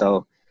deal.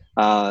 So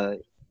my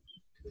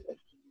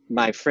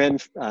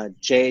friend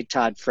J.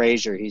 Todd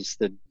Frazier, he's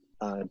the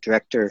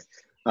director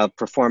of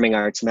performing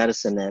arts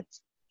medicine at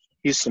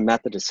Houston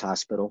Methodist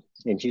Hospital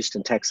in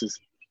Houston, Texas.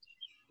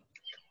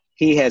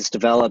 He has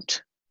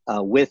developed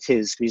with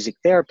his music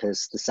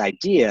therapist this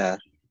idea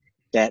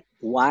that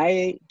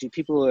why do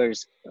people who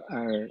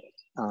are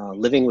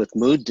living with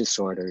mood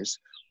disorders,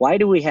 why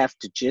do we have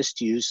to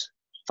just use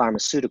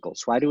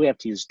pharmaceuticals? Why do we have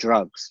to use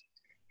drugs?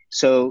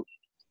 So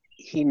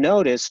he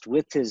noticed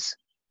with his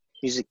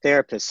music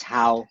therapist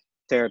how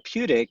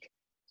therapeutic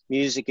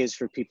music is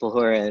for people who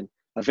are in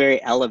a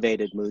very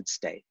elevated mood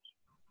state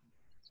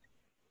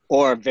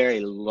or a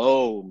very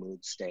low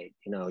mood state.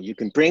 You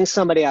can bring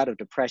somebody out of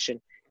depression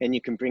and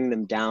you can bring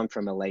them down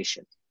from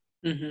elation,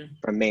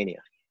 from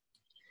mania.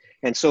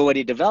 And so what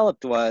he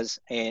developed was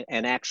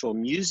an actual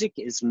music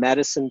is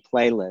medicine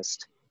playlist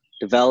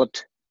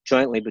developed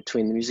jointly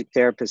between the music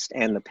therapist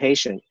and the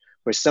patient,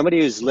 where somebody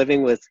who's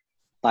living with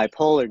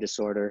bipolar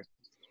disorder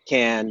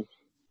can,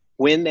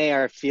 when they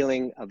are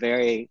feeling a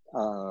very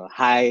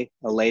high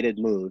elated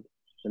mood,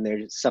 and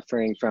they're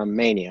suffering from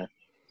mania,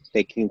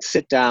 they can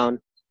sit down,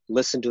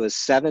 listen to a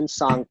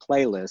 7-song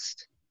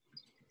playlist,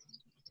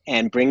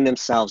 and bring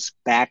themselves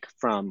back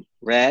from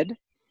red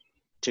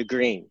to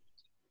green.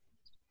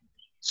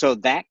 So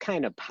that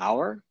kind of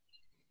power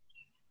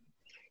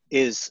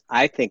is,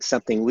 I think,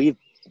 something we've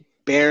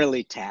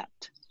barely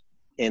tapped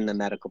in the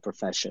medical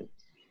profession,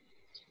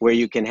 where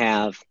you can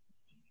have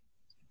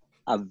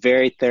a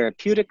very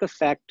therapeutic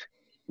effect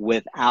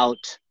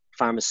without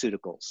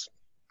pharmaceuticals.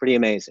 Pretty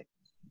amazing.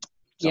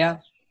 So, yeah.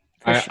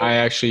 I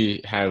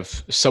actually have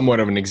somewhat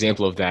of an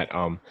example of that.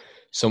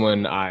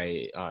 Someone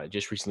I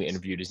just recently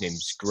interviewed, his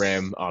name's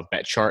Graham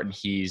Betchart, and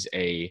he's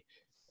a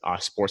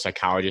sports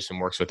psychologist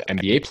and works with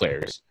NBA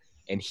players.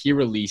 And he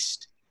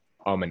released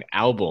an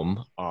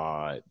album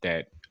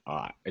that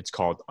it's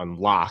called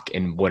Unlock.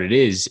 And what it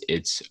is,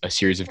 it's a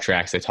series of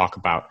tracks that talk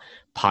about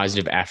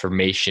positive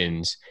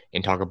affirmations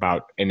and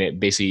and it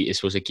basically is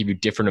supposed to give you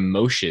different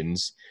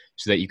emotions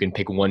so that you can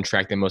pick one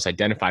track that most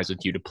identifies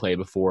with you to play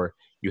before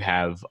you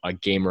have a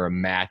game or a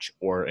match,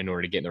 or in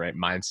order to get in the right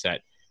mindset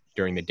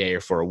during the day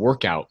or for a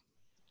workout.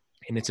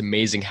 And it's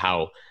amazing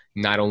how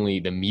not only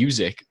the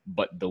music,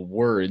 but the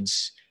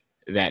words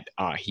that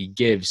he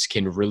gives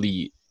can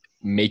really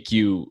make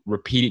you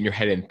repeat it in your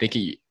head and think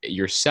it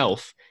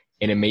yourself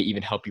and it may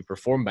even help you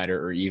perform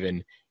better or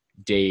even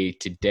day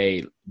to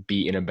day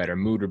be in a better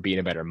mood or be in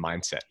a better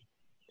mindset.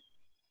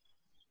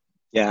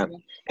 Yeah.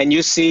 And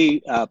you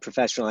see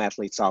professional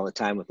athletes all the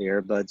time with the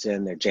earbuds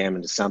in, they're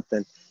jamming to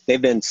something.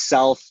 They've been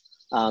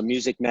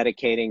music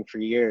medicating for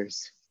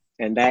years.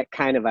 And that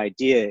kind of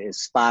idea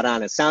is spot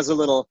on. It sounds a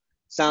little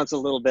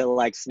bit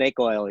like snake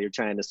oil you're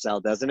trying to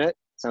sell, doesn't it?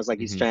 Sounds like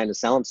he's trying to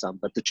sell him some.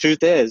 But the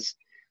truth is,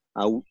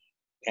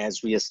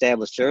 as we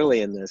established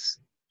early in this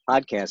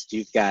podcast,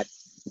 you've got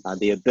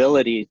the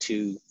ability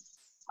to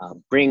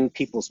bring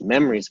people's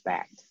memories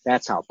back.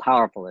 That's how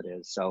powerful it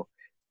is. So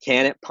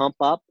can it pump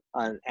up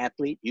an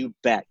athlete? You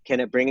bet. Can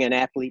it bring an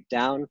athlete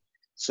down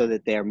so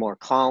that they're more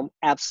calm?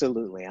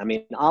 Absolutely. I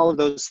mean, all of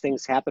those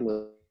things happen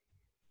with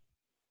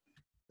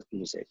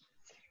music.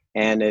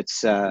 And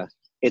it's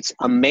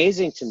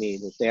amazing to me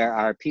that there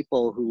are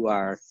people who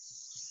are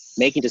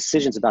making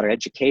decisions about our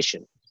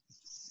education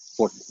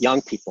for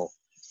young people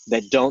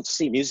that don't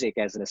see music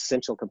as an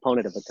essential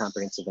component of a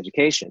comprehensive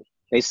education.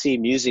 They see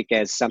music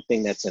as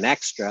something that's an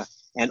extra,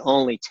 and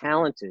only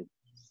talented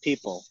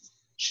people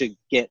should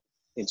get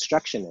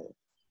instruction in it.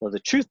 Well, the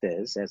truth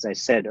is, as I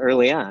said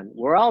early on,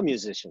 we're all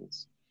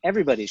musicians.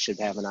 Everybody should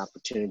have an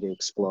opportunity to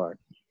explore.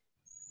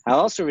 How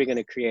else are we going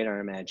to create our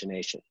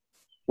imagination?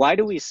 Why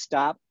do we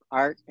stop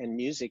art and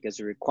music as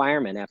a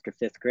requirement after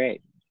 5th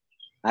grade?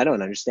 I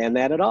don't understand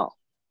that at all.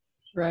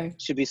 Right.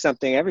 It should be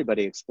something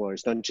everybody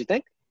explores, don't you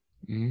think?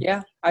 Mm-hmm.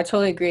 Yeah, I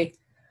totally agree.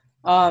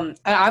 I'm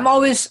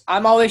always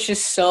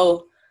just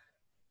so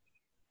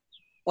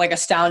like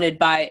astounded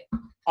by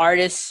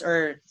artists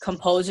or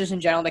composers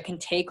in general that can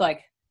take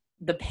like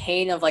the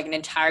pain of like an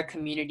entire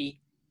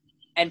community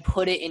and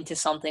put it into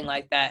something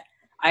like that.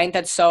 I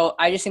just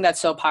think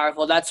that's so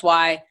powerful. That's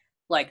why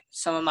like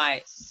some of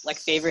my like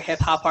favorite hip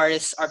hop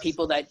artists are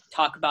people that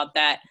talk about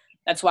that.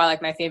 That's why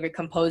like my favorite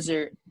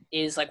composer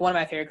is like one of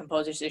my favorite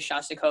composers is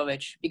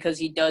Shostakovich, because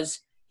he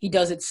does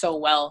it so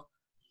well.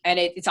 And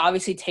it's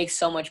obviously takes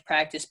so much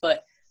practice,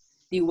 but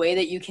the way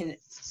that you can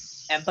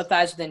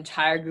empathize with an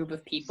entire group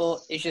of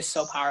people is just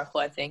so powerful,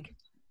 I think.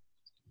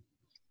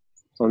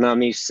 Well,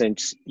 Nami,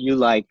 since you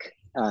like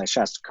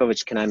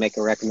Shostakovich, can I make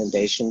a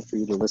recommendation for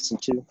you to listen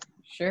to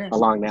Sure.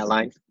 along that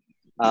line?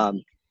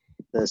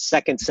 The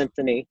Second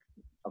Symphony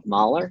of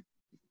Mahler.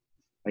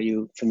 Are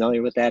you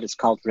familiar with that? It's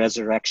called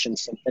Resurrection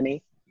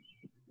Symphony.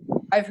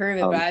 I've heard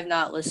of it, but I have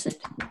not listened.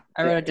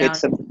 I wrote it down.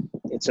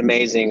 It's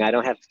amazing. I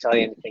don't have to tell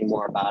you anything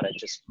more about it.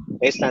 Just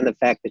based on the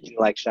fact that you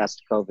like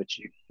Shostakovich,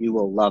 you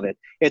will love it.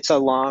 It's a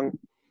long,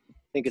 I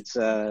think it's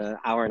an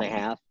hour and a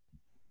half,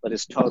 but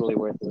it's totally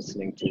worth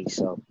listening to.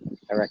 So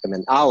I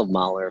recommend all of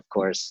Mahler, of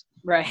course,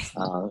 Right.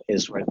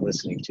 is worth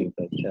listening to.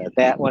 But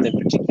that one in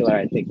particular,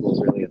 I think will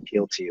really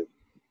appeal to you.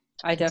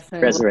 I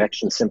definitely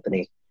Resurrection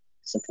Symphony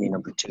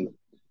number 2.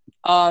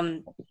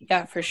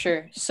 Yeah, for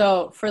sure.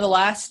 So for the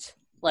last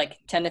like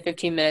 10 to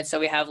 15 minutes that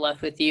we have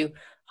left with you,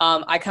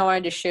 I kind of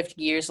wanted to shift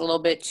gears a little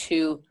bit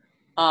to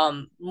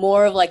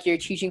more of like your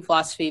teaching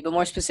philosophy, but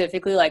more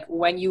specifically like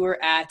when you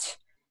were at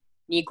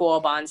Nico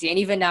Albanzi and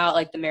even now at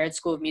like the Merit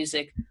School of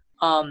Music,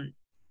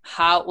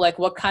 how like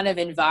what kind of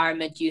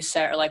environment do you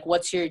set, or like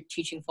what's your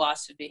teaching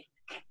philosophy?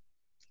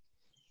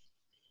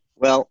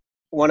 Well,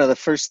 one of the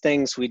first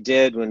things we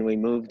did when we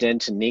moved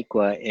into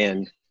Niqua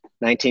in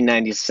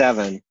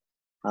 1997,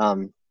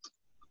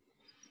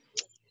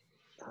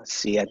 let's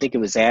see, I think it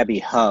was Abby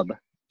Hubb,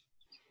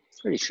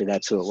 pretty sure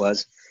that's who it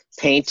was,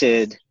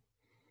 painted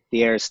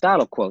the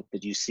Aristotle quote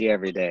that you see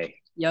every day.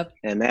 Yep.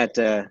 And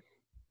that,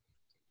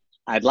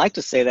 I'd like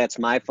to say that's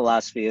my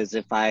philosophy, as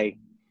if I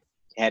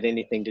had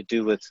anything to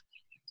do with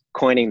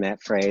coining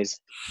that phrase.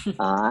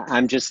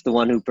 I'm just the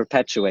one who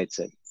perpetuates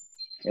it.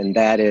 And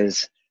that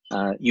is,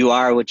 you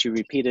are what you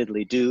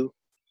repeatedly do.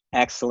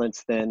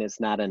 Excellence then is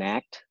not an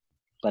act,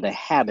 but a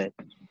habit.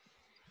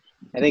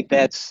 I think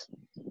that's,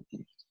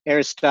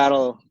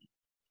 Aristotle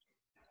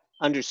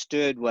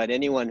understood what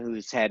anyone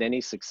who's had any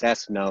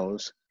success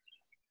knows,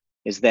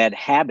 is that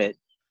habit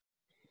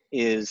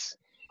is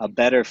a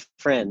better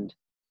friend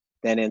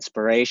than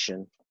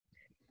inspiration.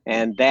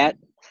 And that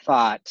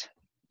thought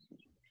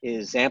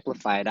is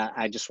amplified.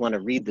 I just want to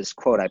read this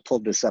quote. I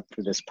pulled this up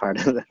for this part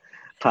of the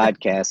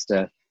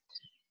podcast.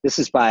 This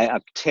is by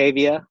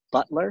Octavia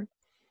Butler,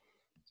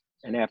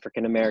 an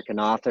African-American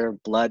author,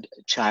 Blood,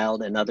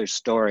 Child, and Other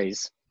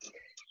Stories.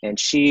 And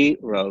she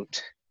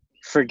wrote,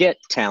 "Forget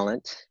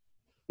talent.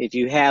 If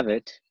you have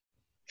it,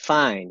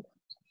 fine,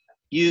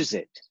 use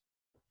it.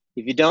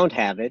 If you don't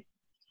have it,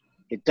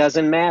 it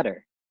doesn't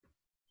matter,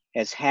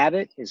 as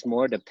habit is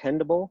more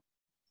dependable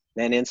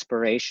than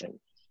inspiration.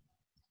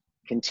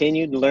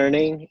 Continued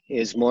learning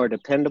is more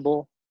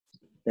dependable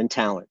than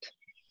talent."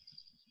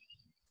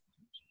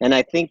 And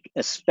I think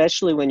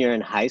especially when you're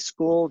in high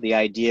school, the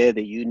idea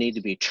that you need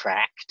to be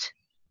tracked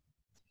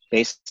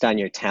based on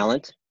your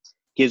talent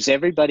gives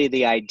everybody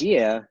the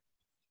idea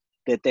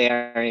that they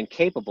are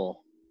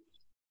incapable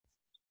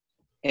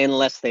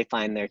unless they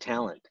find their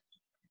talent.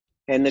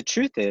 And the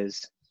truth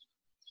is,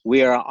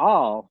 we are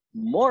all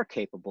more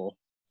capable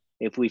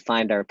if we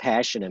find our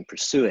passion and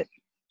pursue it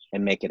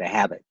and make it a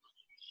habit.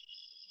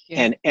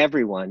 Yeah. And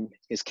everyone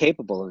is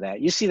capable of that.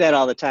 You see that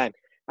all the time.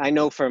 I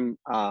know from,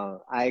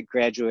 I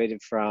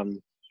graduated from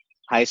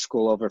high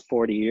school over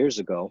 40 years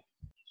ago.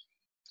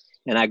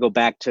 And I go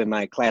back to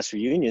my class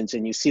reunions,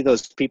 and you see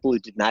those people who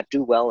did not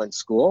do well in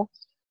school,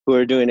 who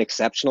are doing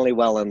exceptionally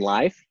well in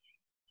life.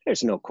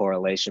 There's no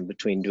correlation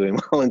between doing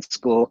well in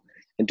school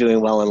and doing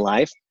well in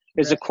life.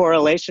 There's a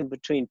correlation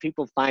between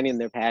people finding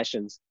their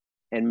passions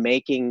and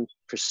making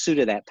pursuit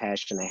of that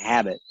passion a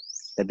habit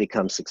that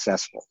becomes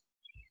successful.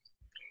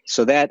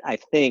 So that, I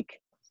think,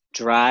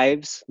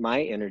 drives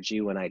my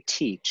energy when I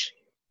teach,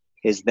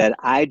 is that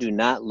I do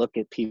not look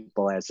at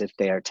people as if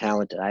they are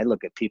talented. I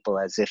look at people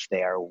as if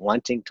they are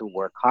wanting to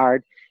work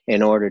hard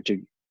in order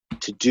to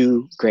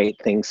do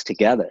great things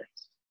together.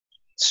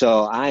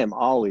 So I am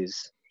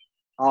always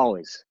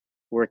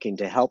working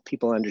to help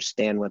people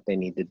understand what they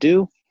need to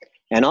do,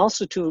 and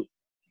also to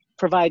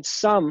provide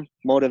some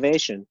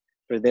motivation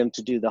for them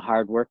to do the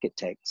hard work it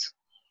takes.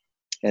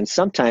 And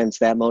sometimes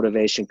that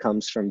motivation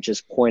comes from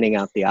just pointing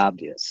out the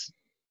obvious,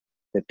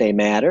 that they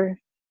matter,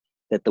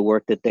 that the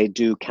work that they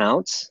do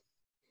counts,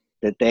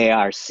 that they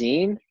are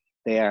seen,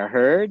 they are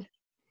heard,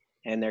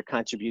 and their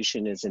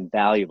contribution is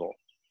invaluable.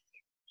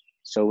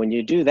 So when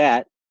you do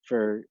that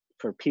for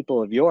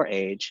people of your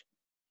age,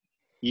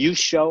 you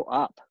show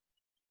up.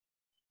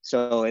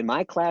 So in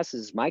my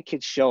classes, my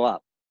kids show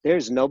up.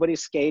 There's nobody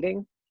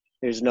skating.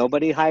 There's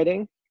nobody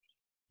hiding.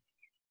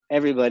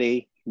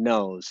 Everybody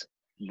knows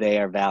they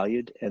are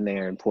valued and they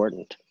are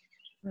important.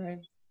 Right.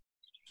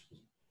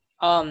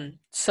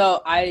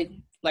 So I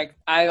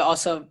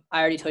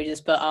already told you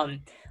this, but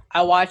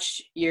I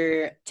watched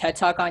your TED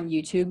Talk on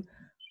YouTube.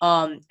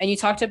 And you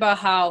talked about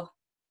how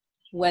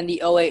when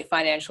the '08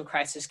 financial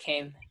crisis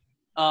came,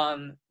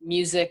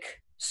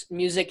 music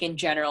in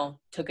general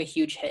took a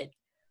huge hit.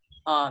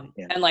 And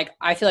like,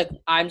 I feel like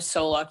I'm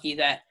so lucky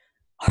that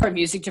our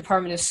music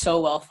department is so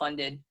well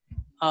funded,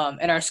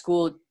 and our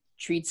school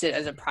treats it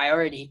as a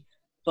priority.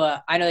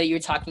 But I know that you're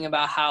talking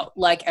about how,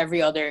 like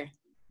every other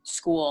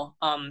school,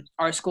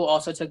 our school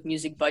also took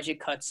music budget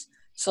cuts.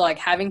 So like,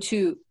 having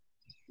to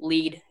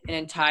lead an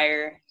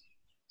entire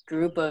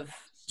group of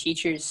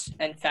teachers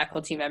and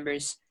faculty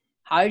members,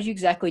 how did you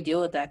exactly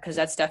deal with that? Because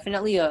that's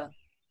definitely a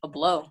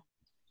blow.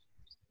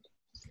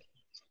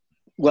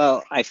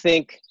 Well, I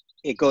think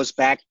it goes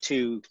back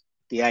to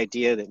the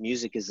idea that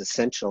music is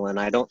essential, and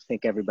I don't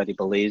think everybody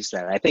believes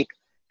that. I think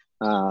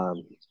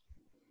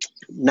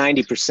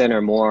 90%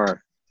 or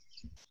more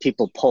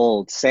people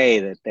polled say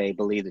that they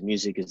believe that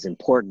music is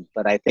important.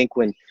 But I think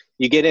when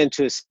you get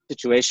into a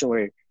situation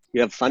where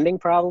you have funding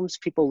problems,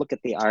 people look at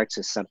the arts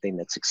as something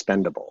that's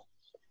expendable.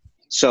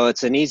 So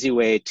it's an easy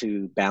way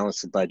to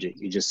balance the budget.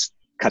 You just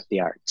cut the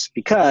arts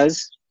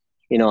because,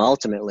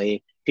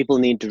 ultimately people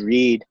need to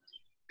read,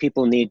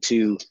 people need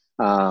to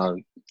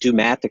do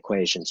math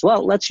equations.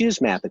 Well, let's use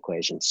math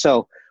equations.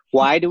 So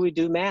why do we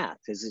do math?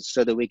 Is it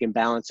so that we can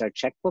balance our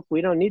checkbook?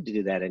 We don't need to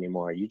do that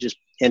anymore. You just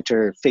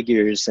enter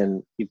figures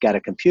and you've got a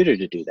computer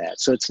to do that.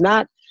 So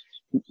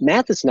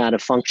math is not a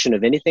function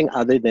of anything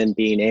other than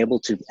being able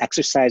to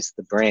exercise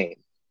the brain.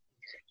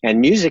 And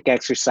music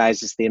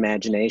exercises the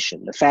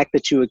imagination. The fact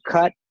that you would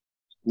cut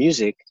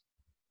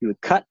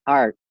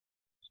art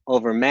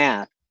over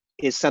math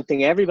is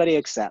something everybody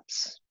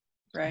accepts.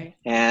 Right.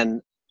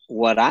 And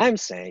what I'm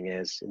saying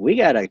is we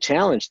got to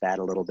challenge that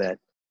a little bit.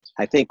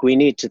 I think we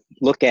need to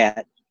look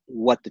at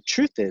what the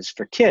truth is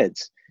for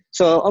kids.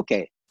 So,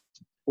 okay,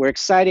 we're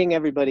exciting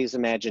everybody's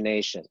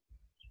imagination,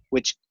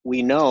 which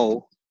we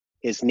know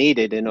is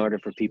needed in order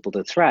for people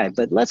to thrive.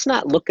 But let's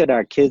not look at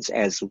our kids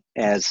as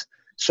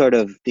sort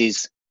of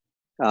these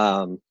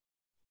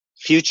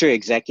future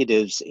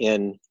executives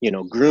in,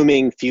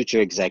 grooming future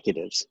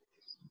executives,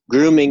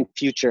 grooming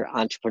future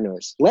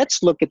entrepreneurs.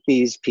 Let's look at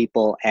these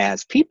people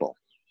as people.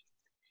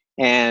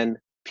 And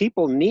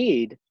people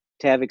need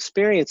to have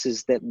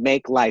experiences that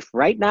make life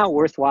right now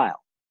worthwhile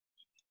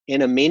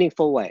in a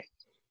meaningful way.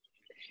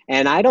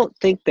 And I don't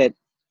think that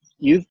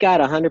you've got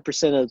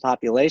 100% of the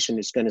population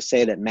who's going to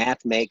say that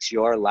math makes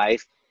your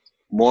life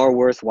more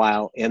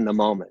worthwhile in the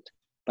moment.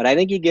 But I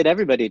think you get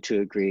everybody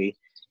to agree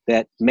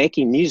that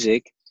making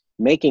music,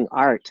 making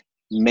art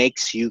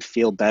makes you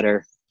feel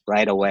better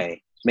right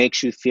away,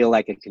 makes you feel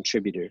like a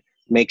contributor,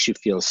 makes you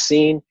feel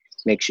seen,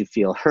 makes you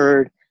feel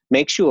heard,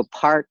 makes you a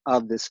part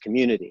of this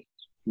community,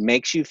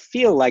 makes you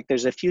feel like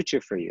there's a future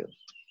for you.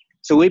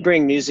 So we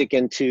bring music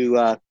into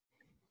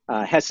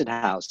Hesed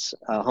House,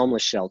 a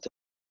homeless shelter.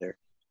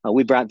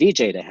 We brought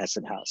VJ to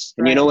Hesed House.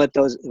 And You know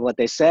what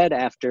they said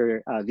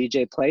after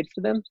VJ played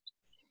for them?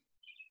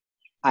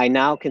 I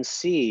now can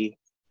see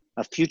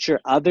a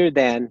future other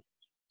than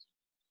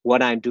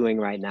what I'm doing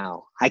right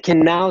now. I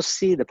can now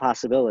see the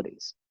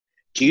possibilities.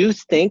 Do you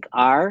think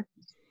our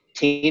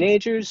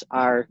teenagers,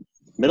 our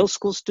middle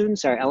school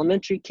students, our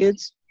elementary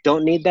kids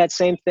don't need that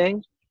same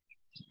thing?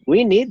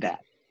 We need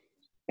that.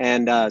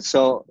 And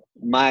so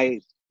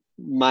my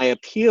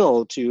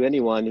appeal to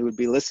anyone who would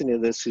be listening to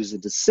this who's a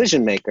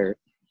decision maker,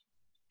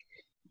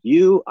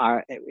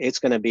 it's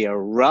going to be a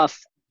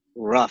rough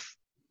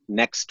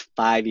next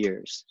 5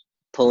 years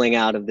pulling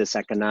out of this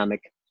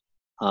economic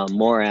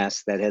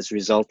morass that has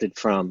resulted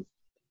from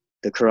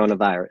the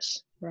coronavirus.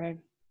 Right.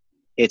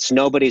 It's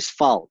nobody's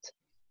fault,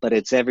 but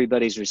it's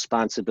everybody's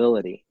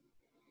responsibility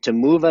to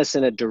move us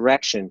in a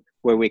direction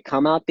where we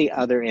come out the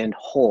other end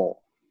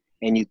whole.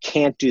 And you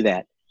can't do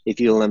that if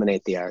you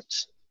eliminate the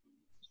arts.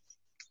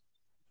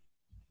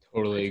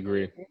 Totally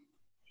agree.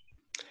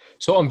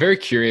 So I'm very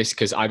curious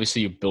because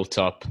obviously you built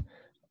up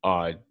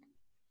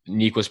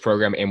Nico's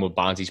program and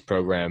Wabanzi's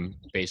program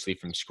basically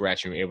from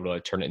scratch and were able to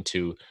turn it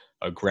into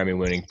a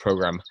Grammy-winning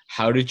program.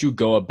 How did you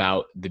go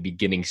about the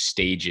beginning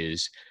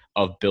stages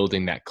of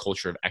building that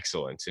culture of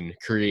excellence and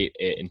create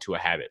it into a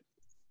habit?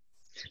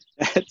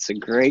 That's a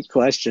great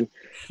question.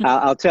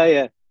 I'll tell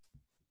you,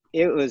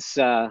 it was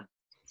the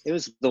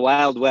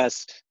Wild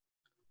West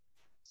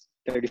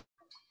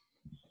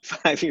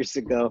 35 years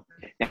ago,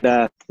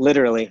 and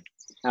literally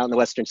out in the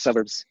western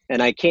suburbs.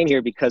 And I came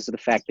here because of the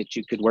fact that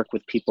you could work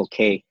with people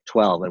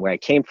K-12, and where I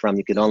came from,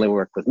 you could only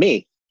work with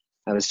me.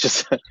 I was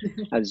just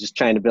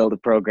trying to build a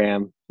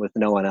program with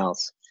no one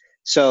else.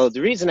 So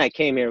the reason I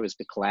came here was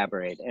to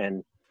collaborate,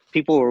 and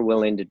people were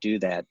willing to do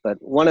that. But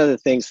one of the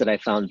things that I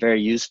found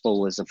very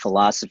useful was a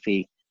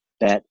philosophy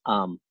that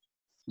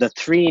the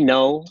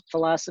 3-no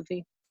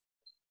philosophy.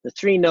 The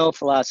 3-no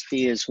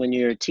philosophy is when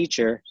you're a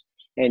teacher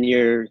and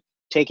you're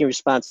taking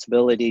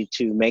responsibility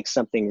to make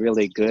something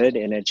really good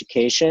in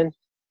education,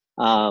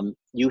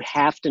 you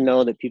have to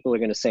know that people are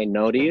going to say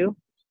no to you,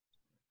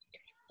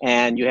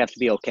 and you have to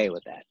be okay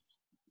with that.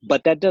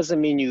 But that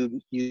doesn't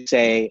mean you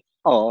say,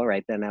 oh, all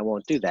right, then I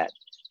won't do that.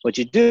 What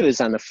you do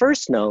is on the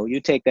first no, you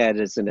take that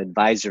as an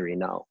advisory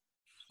no.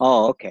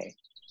 Oh, okay.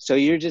 So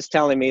you're just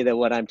telling me that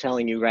what I'm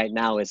telling you right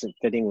now isn't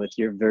fitting with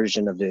your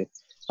version of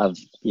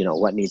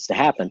what needs to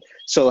happen.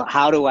 So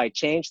how do I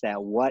change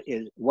that? What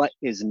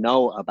is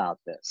no about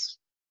this?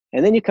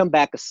 And then you come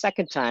back a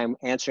second time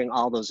answering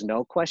all those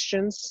no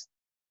questions.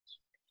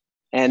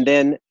 And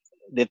then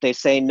if they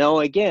say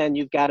no again,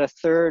 you've got a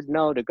third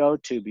no to go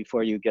to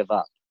before you give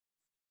up.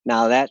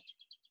 Now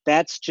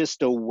that's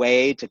just a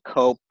way to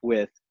cope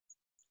with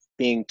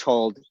being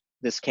told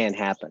this can't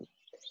happen.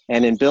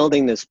 And in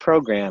building this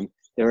program,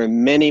 there were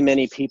many,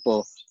 many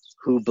people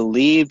who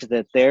believed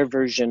that their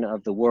version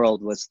of the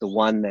world was the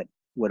one that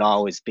would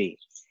always be.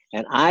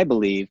 And I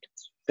believed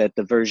that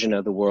the version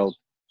of the world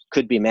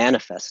could be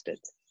manifested.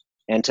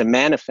 And to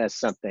manifest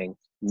something,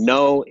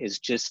 no is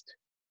just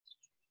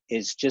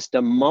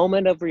a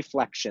moment of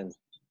reflection.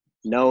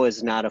 No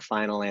is not a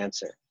final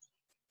answer.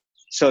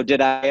 So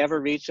did I ever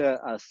reach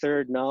a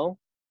third no?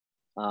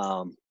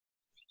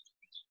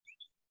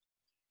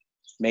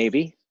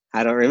 Maybe.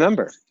 I don't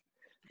remember.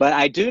 But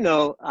I do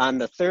know on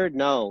the third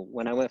no,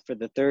 when I went for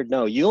the third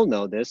no, you'll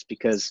know this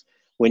because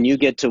when you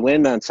get to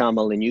wind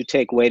ensemble and you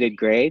take weighted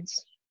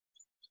grades,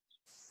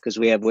 because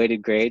we have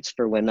weighted grades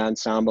for wind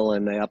ensemble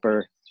in the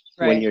upper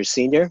when you're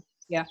senior.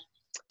 Yeah.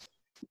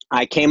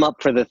 I came up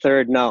for the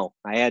third no.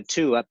 I had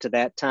 2 up to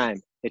that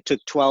time. It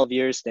took 12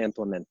 years to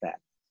implement that.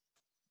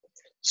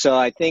 So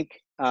I think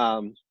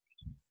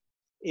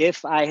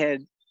if I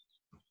had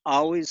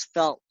always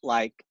felt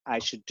like I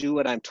should do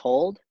what I'm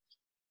told,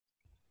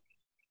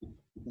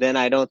 then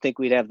I don't think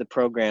we'd have the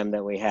program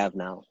that we have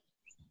now.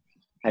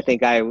 I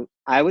think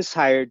I was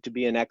hired to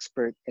be an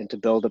expert and to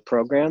build a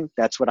program.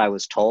 That's what I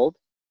was told,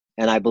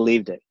 and I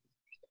believed it.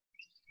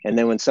 And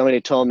then when somebody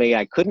told me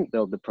I couldn't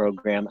build the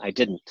program, I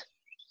didn't.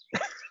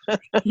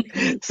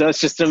 So it's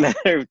just a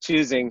matter of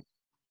choosing.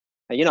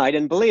 I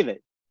didn't believe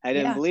it. I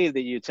didn't believe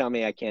that you tell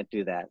me I can't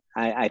do that.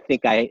 I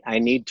think I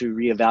need to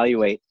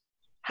reevaluate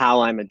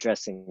how I'm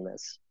addressing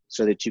this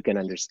so that you can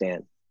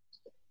understand.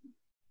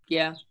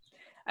 Yeah.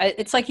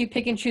 It's like you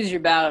pick and choose your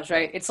battles,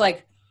 right? It's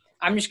like,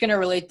 I'm just going to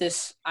relate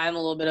this. I'm a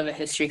little bit of a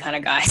history kind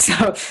of guy. So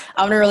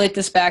I'm going to relate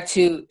this back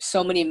to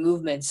so many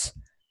movements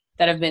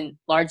that have been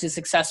largely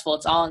successful.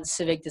 It's all in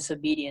civic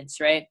disobedience,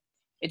 right?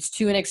 It's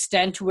to an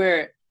extent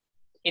where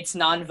it's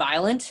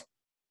nonviolent,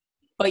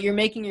 but you're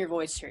making your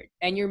voice heard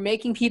and you're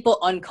making people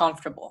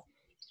uncomfortable,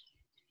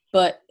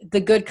 but the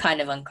good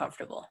kind of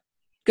uncomfortable,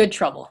 good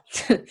trouble.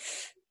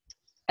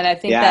 And I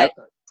think that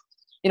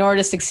in order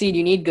to succeed,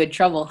 you need good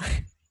trouble.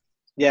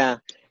 Yeah.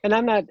 And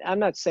I'm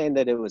not saying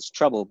that it was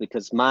trouble,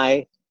 because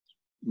my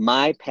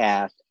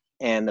path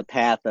and the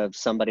path of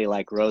somebody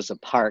like Rosa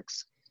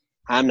Parks,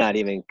 I'm not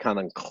even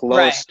coming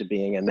close to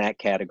being in that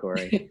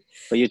category.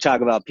 But you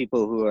talk about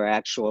people who are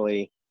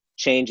actually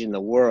changing the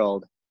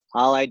world.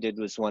 All I did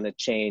was want to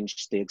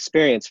change the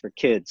experience for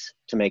kids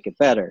to make it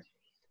better.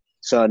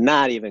 So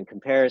not even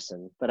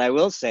comparison. But I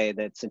will say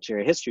that since you're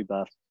a history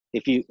buff,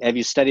 have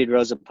you studied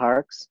Rosa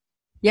Parks?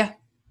 Yeah.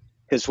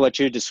 Because what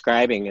you're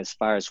describing as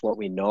far as what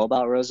we know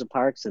about Rosa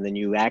Parks, and then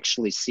you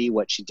actually see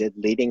what she did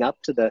leading up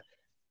to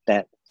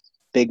that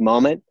big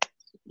moment,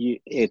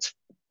 it's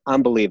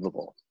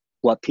unbelievable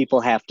what people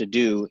have to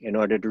do in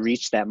order to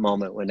reach that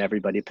moment when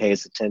everybody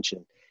pays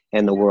attention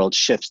and the world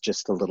shifts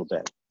just a little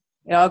bit.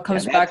 It all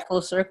comes back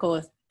full circle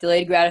with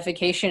delayed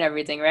gratification,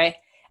 everything, right?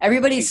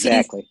 Everybody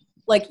sees,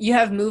 like, you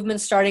have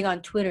movements starting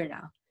on Twitter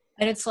now.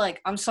 And it's like,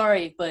 I'm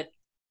sorry, but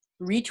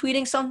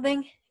retweeting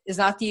something is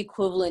not the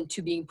equivalent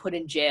to being put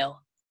in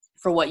jail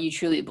for what you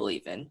truly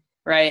believe in,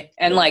 right?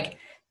 And like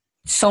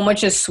so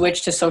much has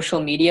switched to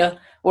social media,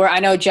 where I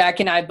know Jack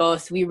and I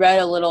both, we read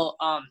a little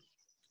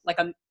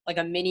like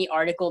a mini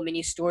article,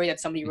 mini story that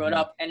somebody wrote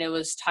up, and it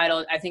was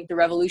titled, I think, "The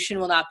Revolution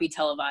Will Not Be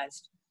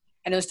Televised."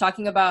 And it was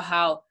talking about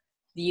how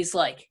these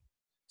like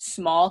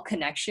small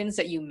connections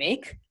that you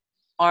make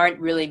aren't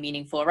really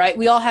meaningful, right?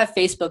 We all have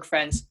Facebook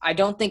friends. I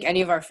don't think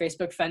any of our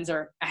Facebook friends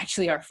are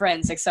actually our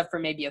friends, except for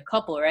maybe a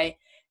couple, right?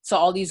 So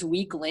all these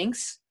weak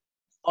links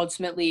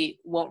ultimately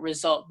won't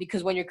result,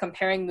 because when you're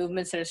comparing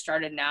movements that have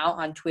started now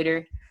on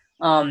Twitter,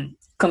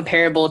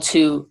 comparable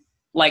to,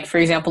 like, for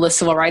example, the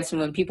civil rights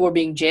movement, people were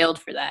being jailed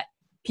for that.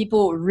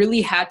 People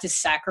really had to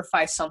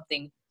sacrifice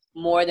something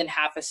more than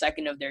half a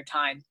second of their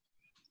time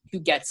to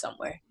get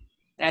somewhere.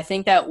 And I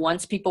think that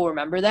once people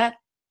remember that,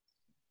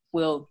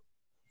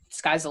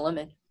 sky's the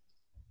limit.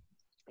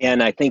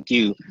 And I think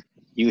you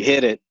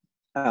hit it.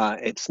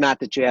 It's not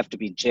that you have to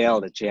be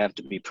jailed, that you have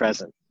to be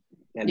present.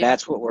 And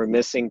that's what we're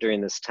missing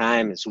during this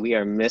time, is we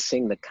are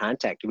missing the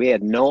contact. We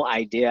had no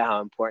idea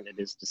how important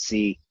it is to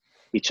see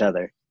each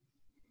other,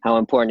 how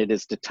important it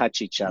is to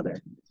touch each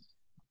other.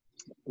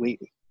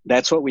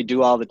 That's what we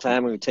do all the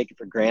time, and we take it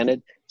for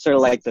granted. Sort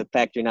of like the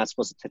fact you're not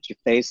supposed to touch your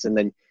face, and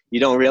then you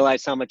don't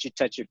realize how much you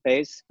touch your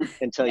face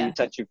until you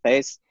touch your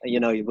face,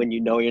 when you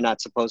know you're not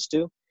supposed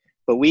to.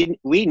 But we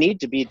need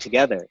to be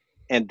together,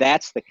 and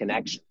that's the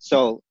connection.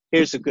 So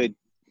here's a good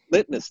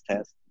litmus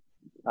test.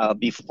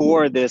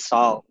 Before this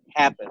all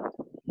happened,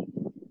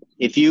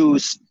 if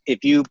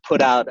you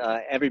put out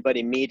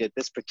everybody meet at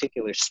this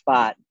particular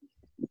spot,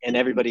 and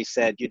everybody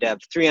said, you'd have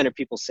 300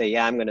 people say,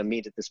 yeah, I'm going to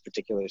meet at this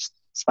particular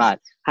spot,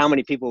 how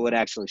many people would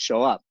actually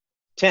show up?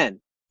 10.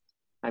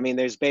 I mean,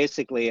 there's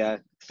basically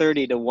a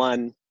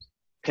 30-to-1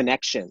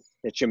 connection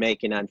that you're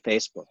making on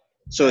Facebook.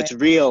 So it's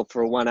real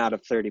for 1 out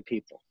of 30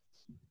 people.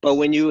 But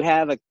when you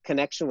have a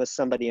connection with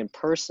somebody in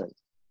person,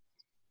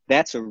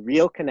 that's a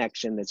real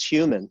connection that's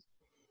human,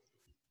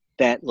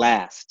 that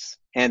lasts,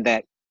 and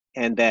that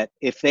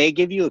if they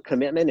give you a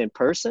commitment in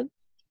person,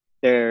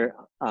 they're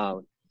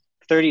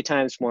 30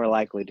 times more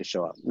likely to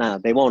show up. Now,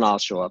 they won't all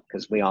show up,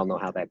 because we all know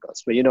how that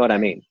goes, but you know what I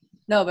mean.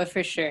 No, but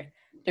for sure,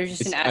 there's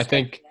just an aspect. I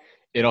think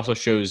it also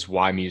shows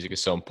why music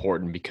is so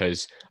important,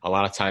 because a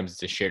lot of times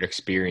it's a shared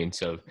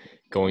experience of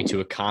going to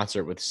a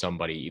concert with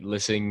somebody,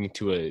 listening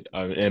to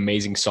an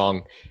amazing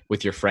song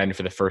with your friend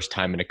for the first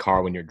time in a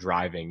car when you're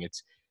driving.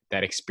 It's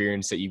that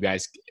experience that you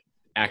guys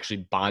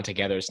actually bond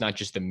together. It's not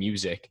just the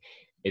music,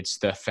 it's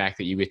the fact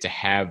that you get to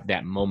have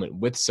that moment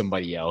with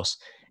somebody else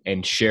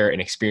and share an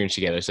experience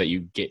together, so that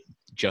you get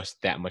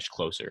just that much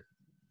closer.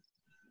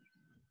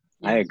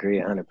 I agree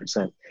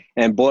 100%.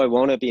 And boy,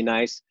 won't it be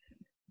nice?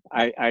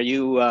 Are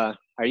you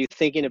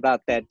thinking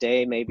about that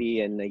day, maybe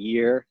in a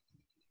year,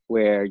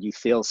 where you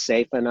feel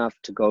safe enough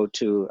to go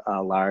to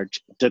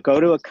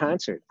a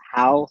concert?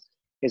 How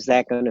is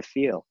that going to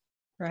feel?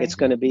 Right. It's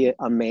going to be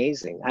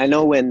amazing. I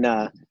know when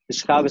the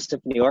Chicago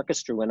Symphony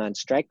Orchestra went on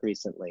strike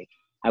recently,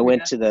 I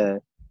went to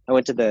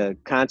the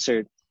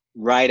concert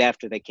right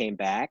after they came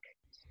back,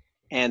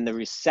 and the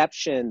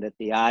reception that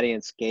the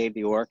audience gave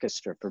the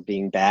orchestra for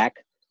being back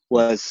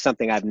was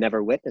something I've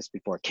never witnessed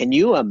before. Can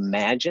you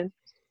imagine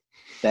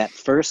that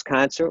first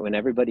concert when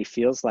everybody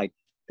feels like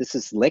this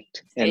is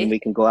licked and we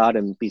can go out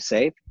and be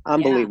safe?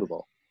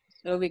 Unbelievable.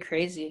 It would be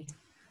crazy.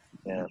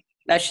 Yeah.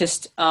 That's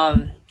just,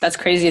 that's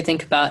crazy to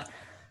think about.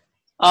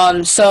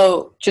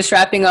 So just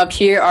wrapping up,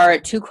 here are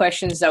 2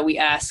 questions that we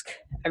ask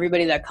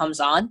everybody that comes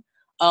on.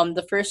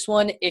 The first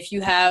one, if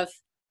you have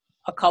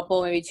a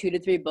couple, maybe 2 to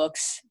 3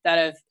 books that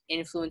have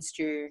influenced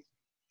your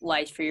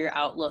life or your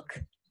outlook,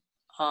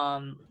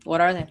 what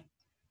are they?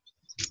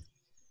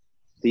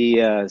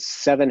 The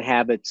 7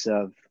 habits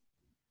of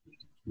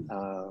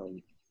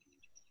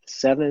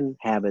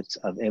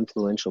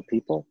influential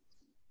people.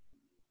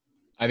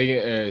 I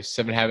think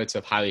 7 habits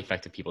of highly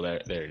effective people. There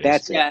it is.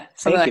 That's it. Yeah.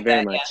 Thank you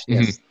very much.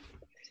 Yeah. Yes.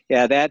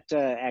 Yeah, that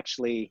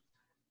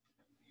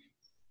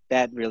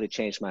that really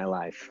changed my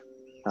life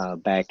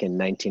back in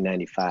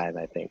 1995,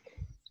 I think.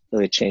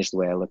 Really changed the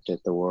way I looked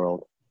at the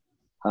world.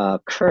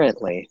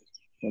 Currently,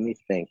 let me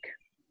think.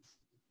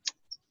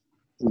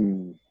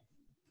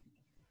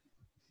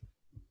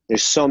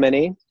 There's so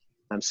many.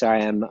 I'm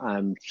sorry,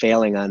 I'm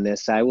failing on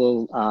this. I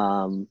will.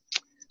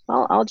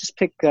 I'll just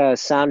pick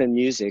Sound and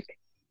Music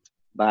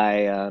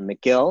by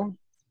McGill,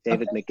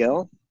 David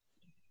McGill,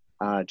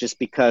 just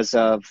because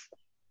of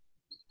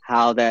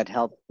how that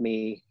helped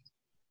me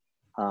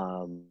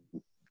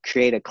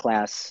create a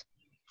class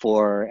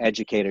for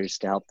educators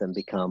to help them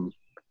become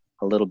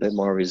a little bit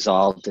more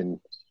resolved in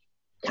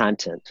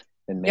content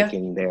and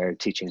making their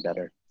teaching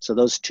better. So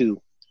those 2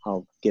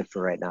 I'll give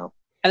for right now.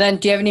 And then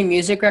do you have any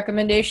music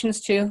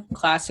recommendations too?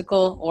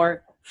 Classical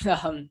or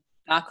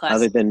not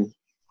classical?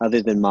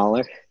 Other than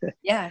Mahler?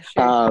 Yeah,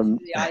 sure.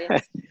 The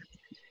audience.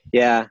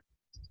 Yeah.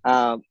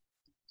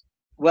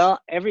 Well,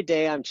 every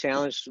day I'm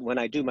challenged when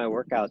I do my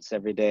workouts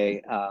every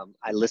day.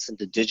 I listen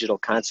to Digital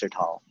Concert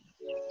Hall.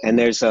 And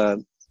there's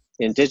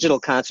in Digital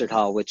Concert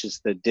Hall, which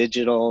is the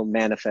digital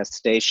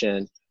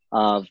manifestation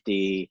of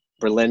the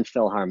Berlin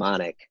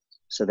Philharmonic.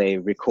 So they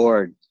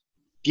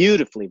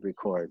beautifully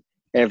record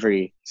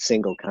every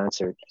single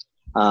concert.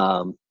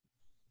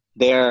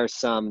 There are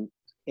some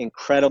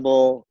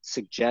incredible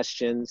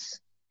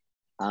suggestions.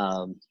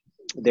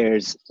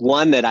 There's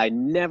one that I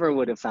never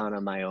would have found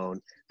on my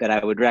own that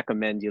I would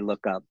recommend you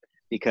look up,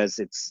 because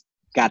it's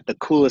got the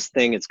coolest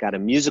thing. It's got a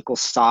musical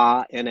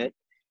saw in it.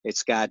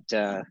 It's got,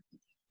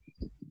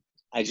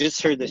 I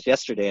just heard this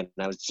yesterday and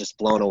I was just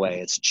blown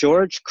away. It's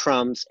George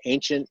Crumb's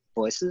Ancient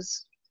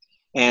Voices,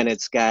 and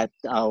it's got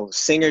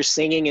singers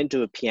singing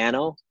into a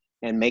piano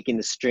and making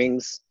the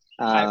strings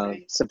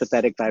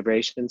sympathetic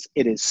vibrations.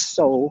 It is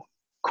so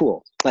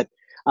cool. But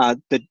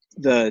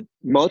the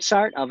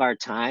Mozart of our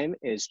time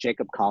is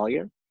Jacob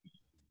Collier.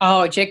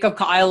 Oh,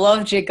 I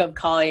love Jacob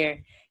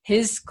Collier.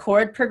 His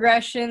chord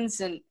progressions,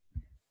 and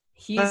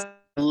he's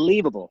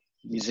unbelievable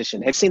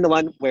musician. I've seen the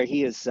one where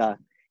he's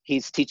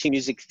teaching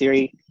music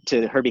theory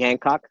to Herbie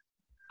Hancock.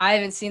 I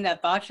haven't seen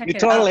that, but I'll check you it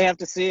out. You totally have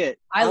to see it.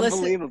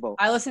 Unbelievable.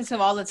 I listen to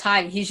him all the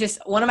time. He's just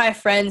one of my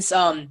friends.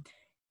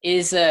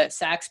 Is a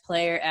sax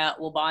player at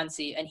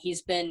Waubonsee, and he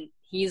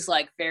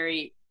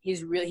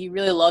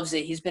really loves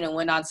it. He's been in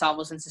wind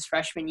ensemble since his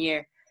freshman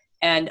year,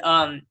 and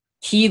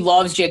he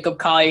loves Jacob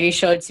Collier. He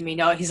showed it to me.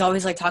 No, he's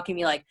always like talking to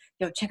me like,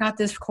 "Yo, check out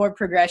this chord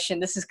progression.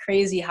 This is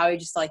crazy how he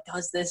just like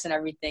does this and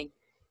everything."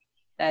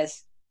 It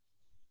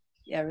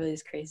really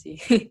is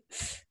crazy.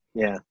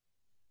 Yeah.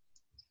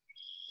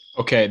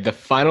 Okay, the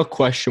final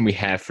question we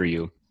have for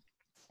you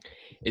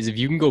is, if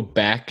you can go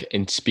back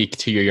and speak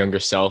to your younger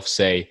self,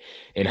 say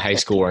in high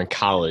school or in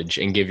college,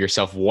 and give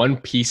yourself one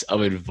piece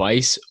of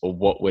advice,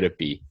 what would it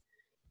be?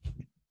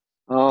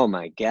 Oh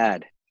my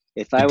God.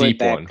 If I went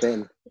back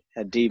then,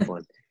 a deep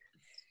one.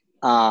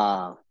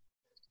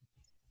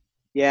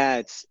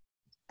 Yeah,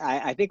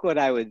 I think what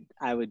I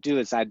would do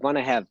is I'd want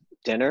to have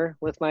dinner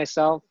with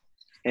myself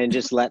and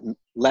just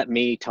let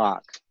me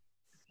talk.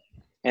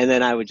 And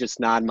then I would just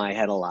nod my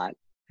head a lot,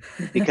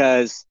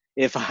 because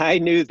if I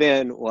knew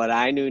then what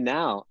I knew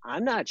now,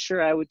 I'm not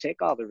sure I would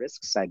take all the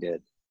risks I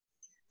did.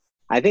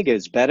 I think it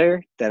was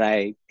better that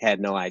I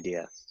had no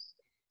idea.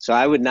 So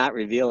I would not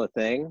reveal a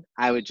thing.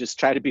 I would just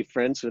try to be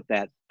friends with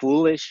that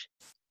foolish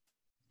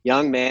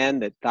young man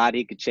that thought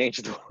he could change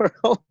the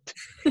world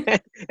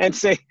and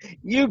say,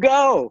 you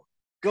go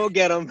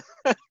get him.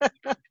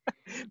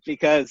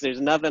 Because there's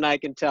nothing I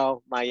can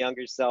tell my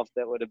younger self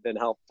that would have been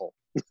helpful.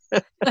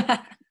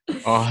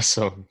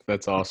 Awesome.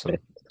 That's awesome.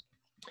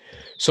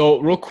 So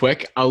real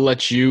quick, I'll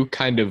let you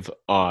kind of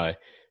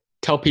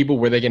tell people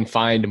where they can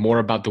find more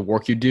about the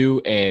work you do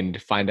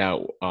and find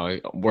out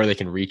where they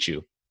can reach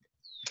you.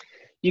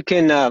 You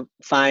can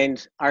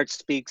find Art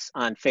Speaks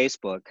on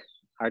Facebook,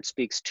 Art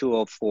Speaks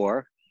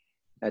 204.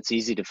 That's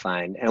easy to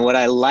find. And what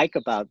I like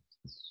about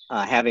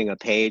having a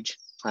page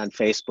on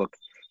Facebook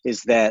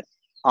is that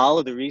all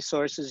of the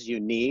resources you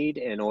need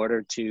in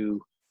order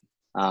to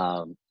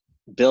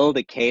build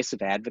a case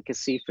of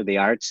advocacy for the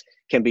arts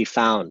can be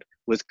found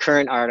with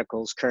current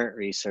articles, current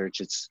research.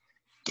 It's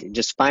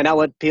just find out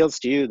what appeals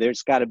to you.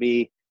 There's got to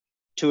be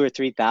 2,000 or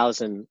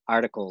 3,000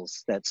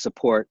 articles that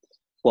support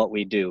what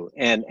we do.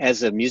 And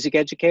as a music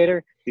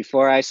educator,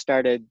 before I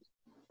started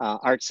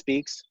Art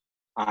Speaks,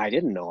 I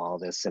didn't know all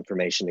this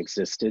information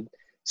existed.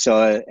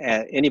 So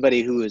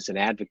anybody who is an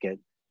advocate,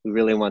 who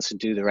really wants to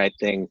do the right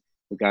thing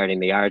regarding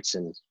the arts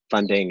and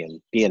funding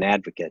and be an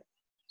advocate,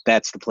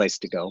 that's the place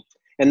to go.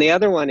 And the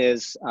other one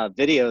is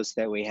videos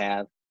that we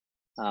have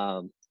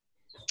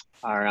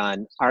are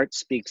on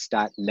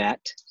artspeaks.net,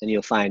 and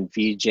you'll find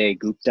Vijay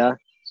Gupta,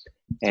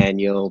 and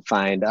you'll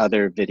find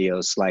other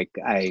videos, like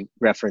I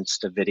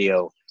referenced a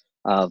video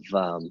of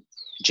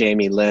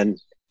Jamie Lynn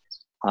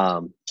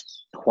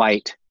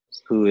White,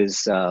 who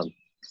is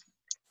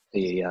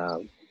the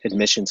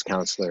admissions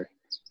counselor.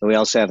 And we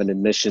also have an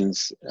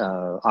admissions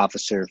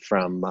officer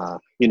from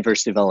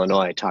University of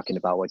Illinois talking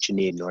about what you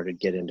need in order to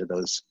get into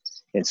those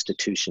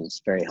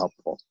institutions. Very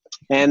helpful.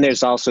 And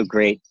there's also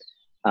great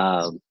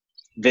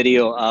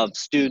video of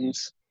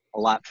students, a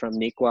lot from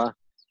Nikwa,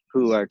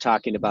 who are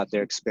talking about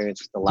their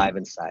experience with the Live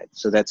Inside.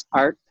 So that's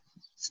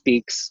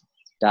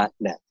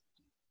artspeaks.net.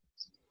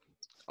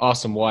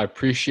 Awesome. Well, I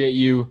appreciate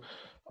you,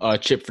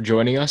 Chip, for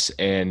joining us.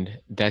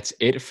 And that's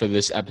it for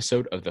this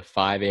episode of the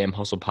 5 a.m.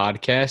 Hustle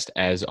podcast.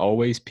 As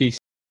always, peace.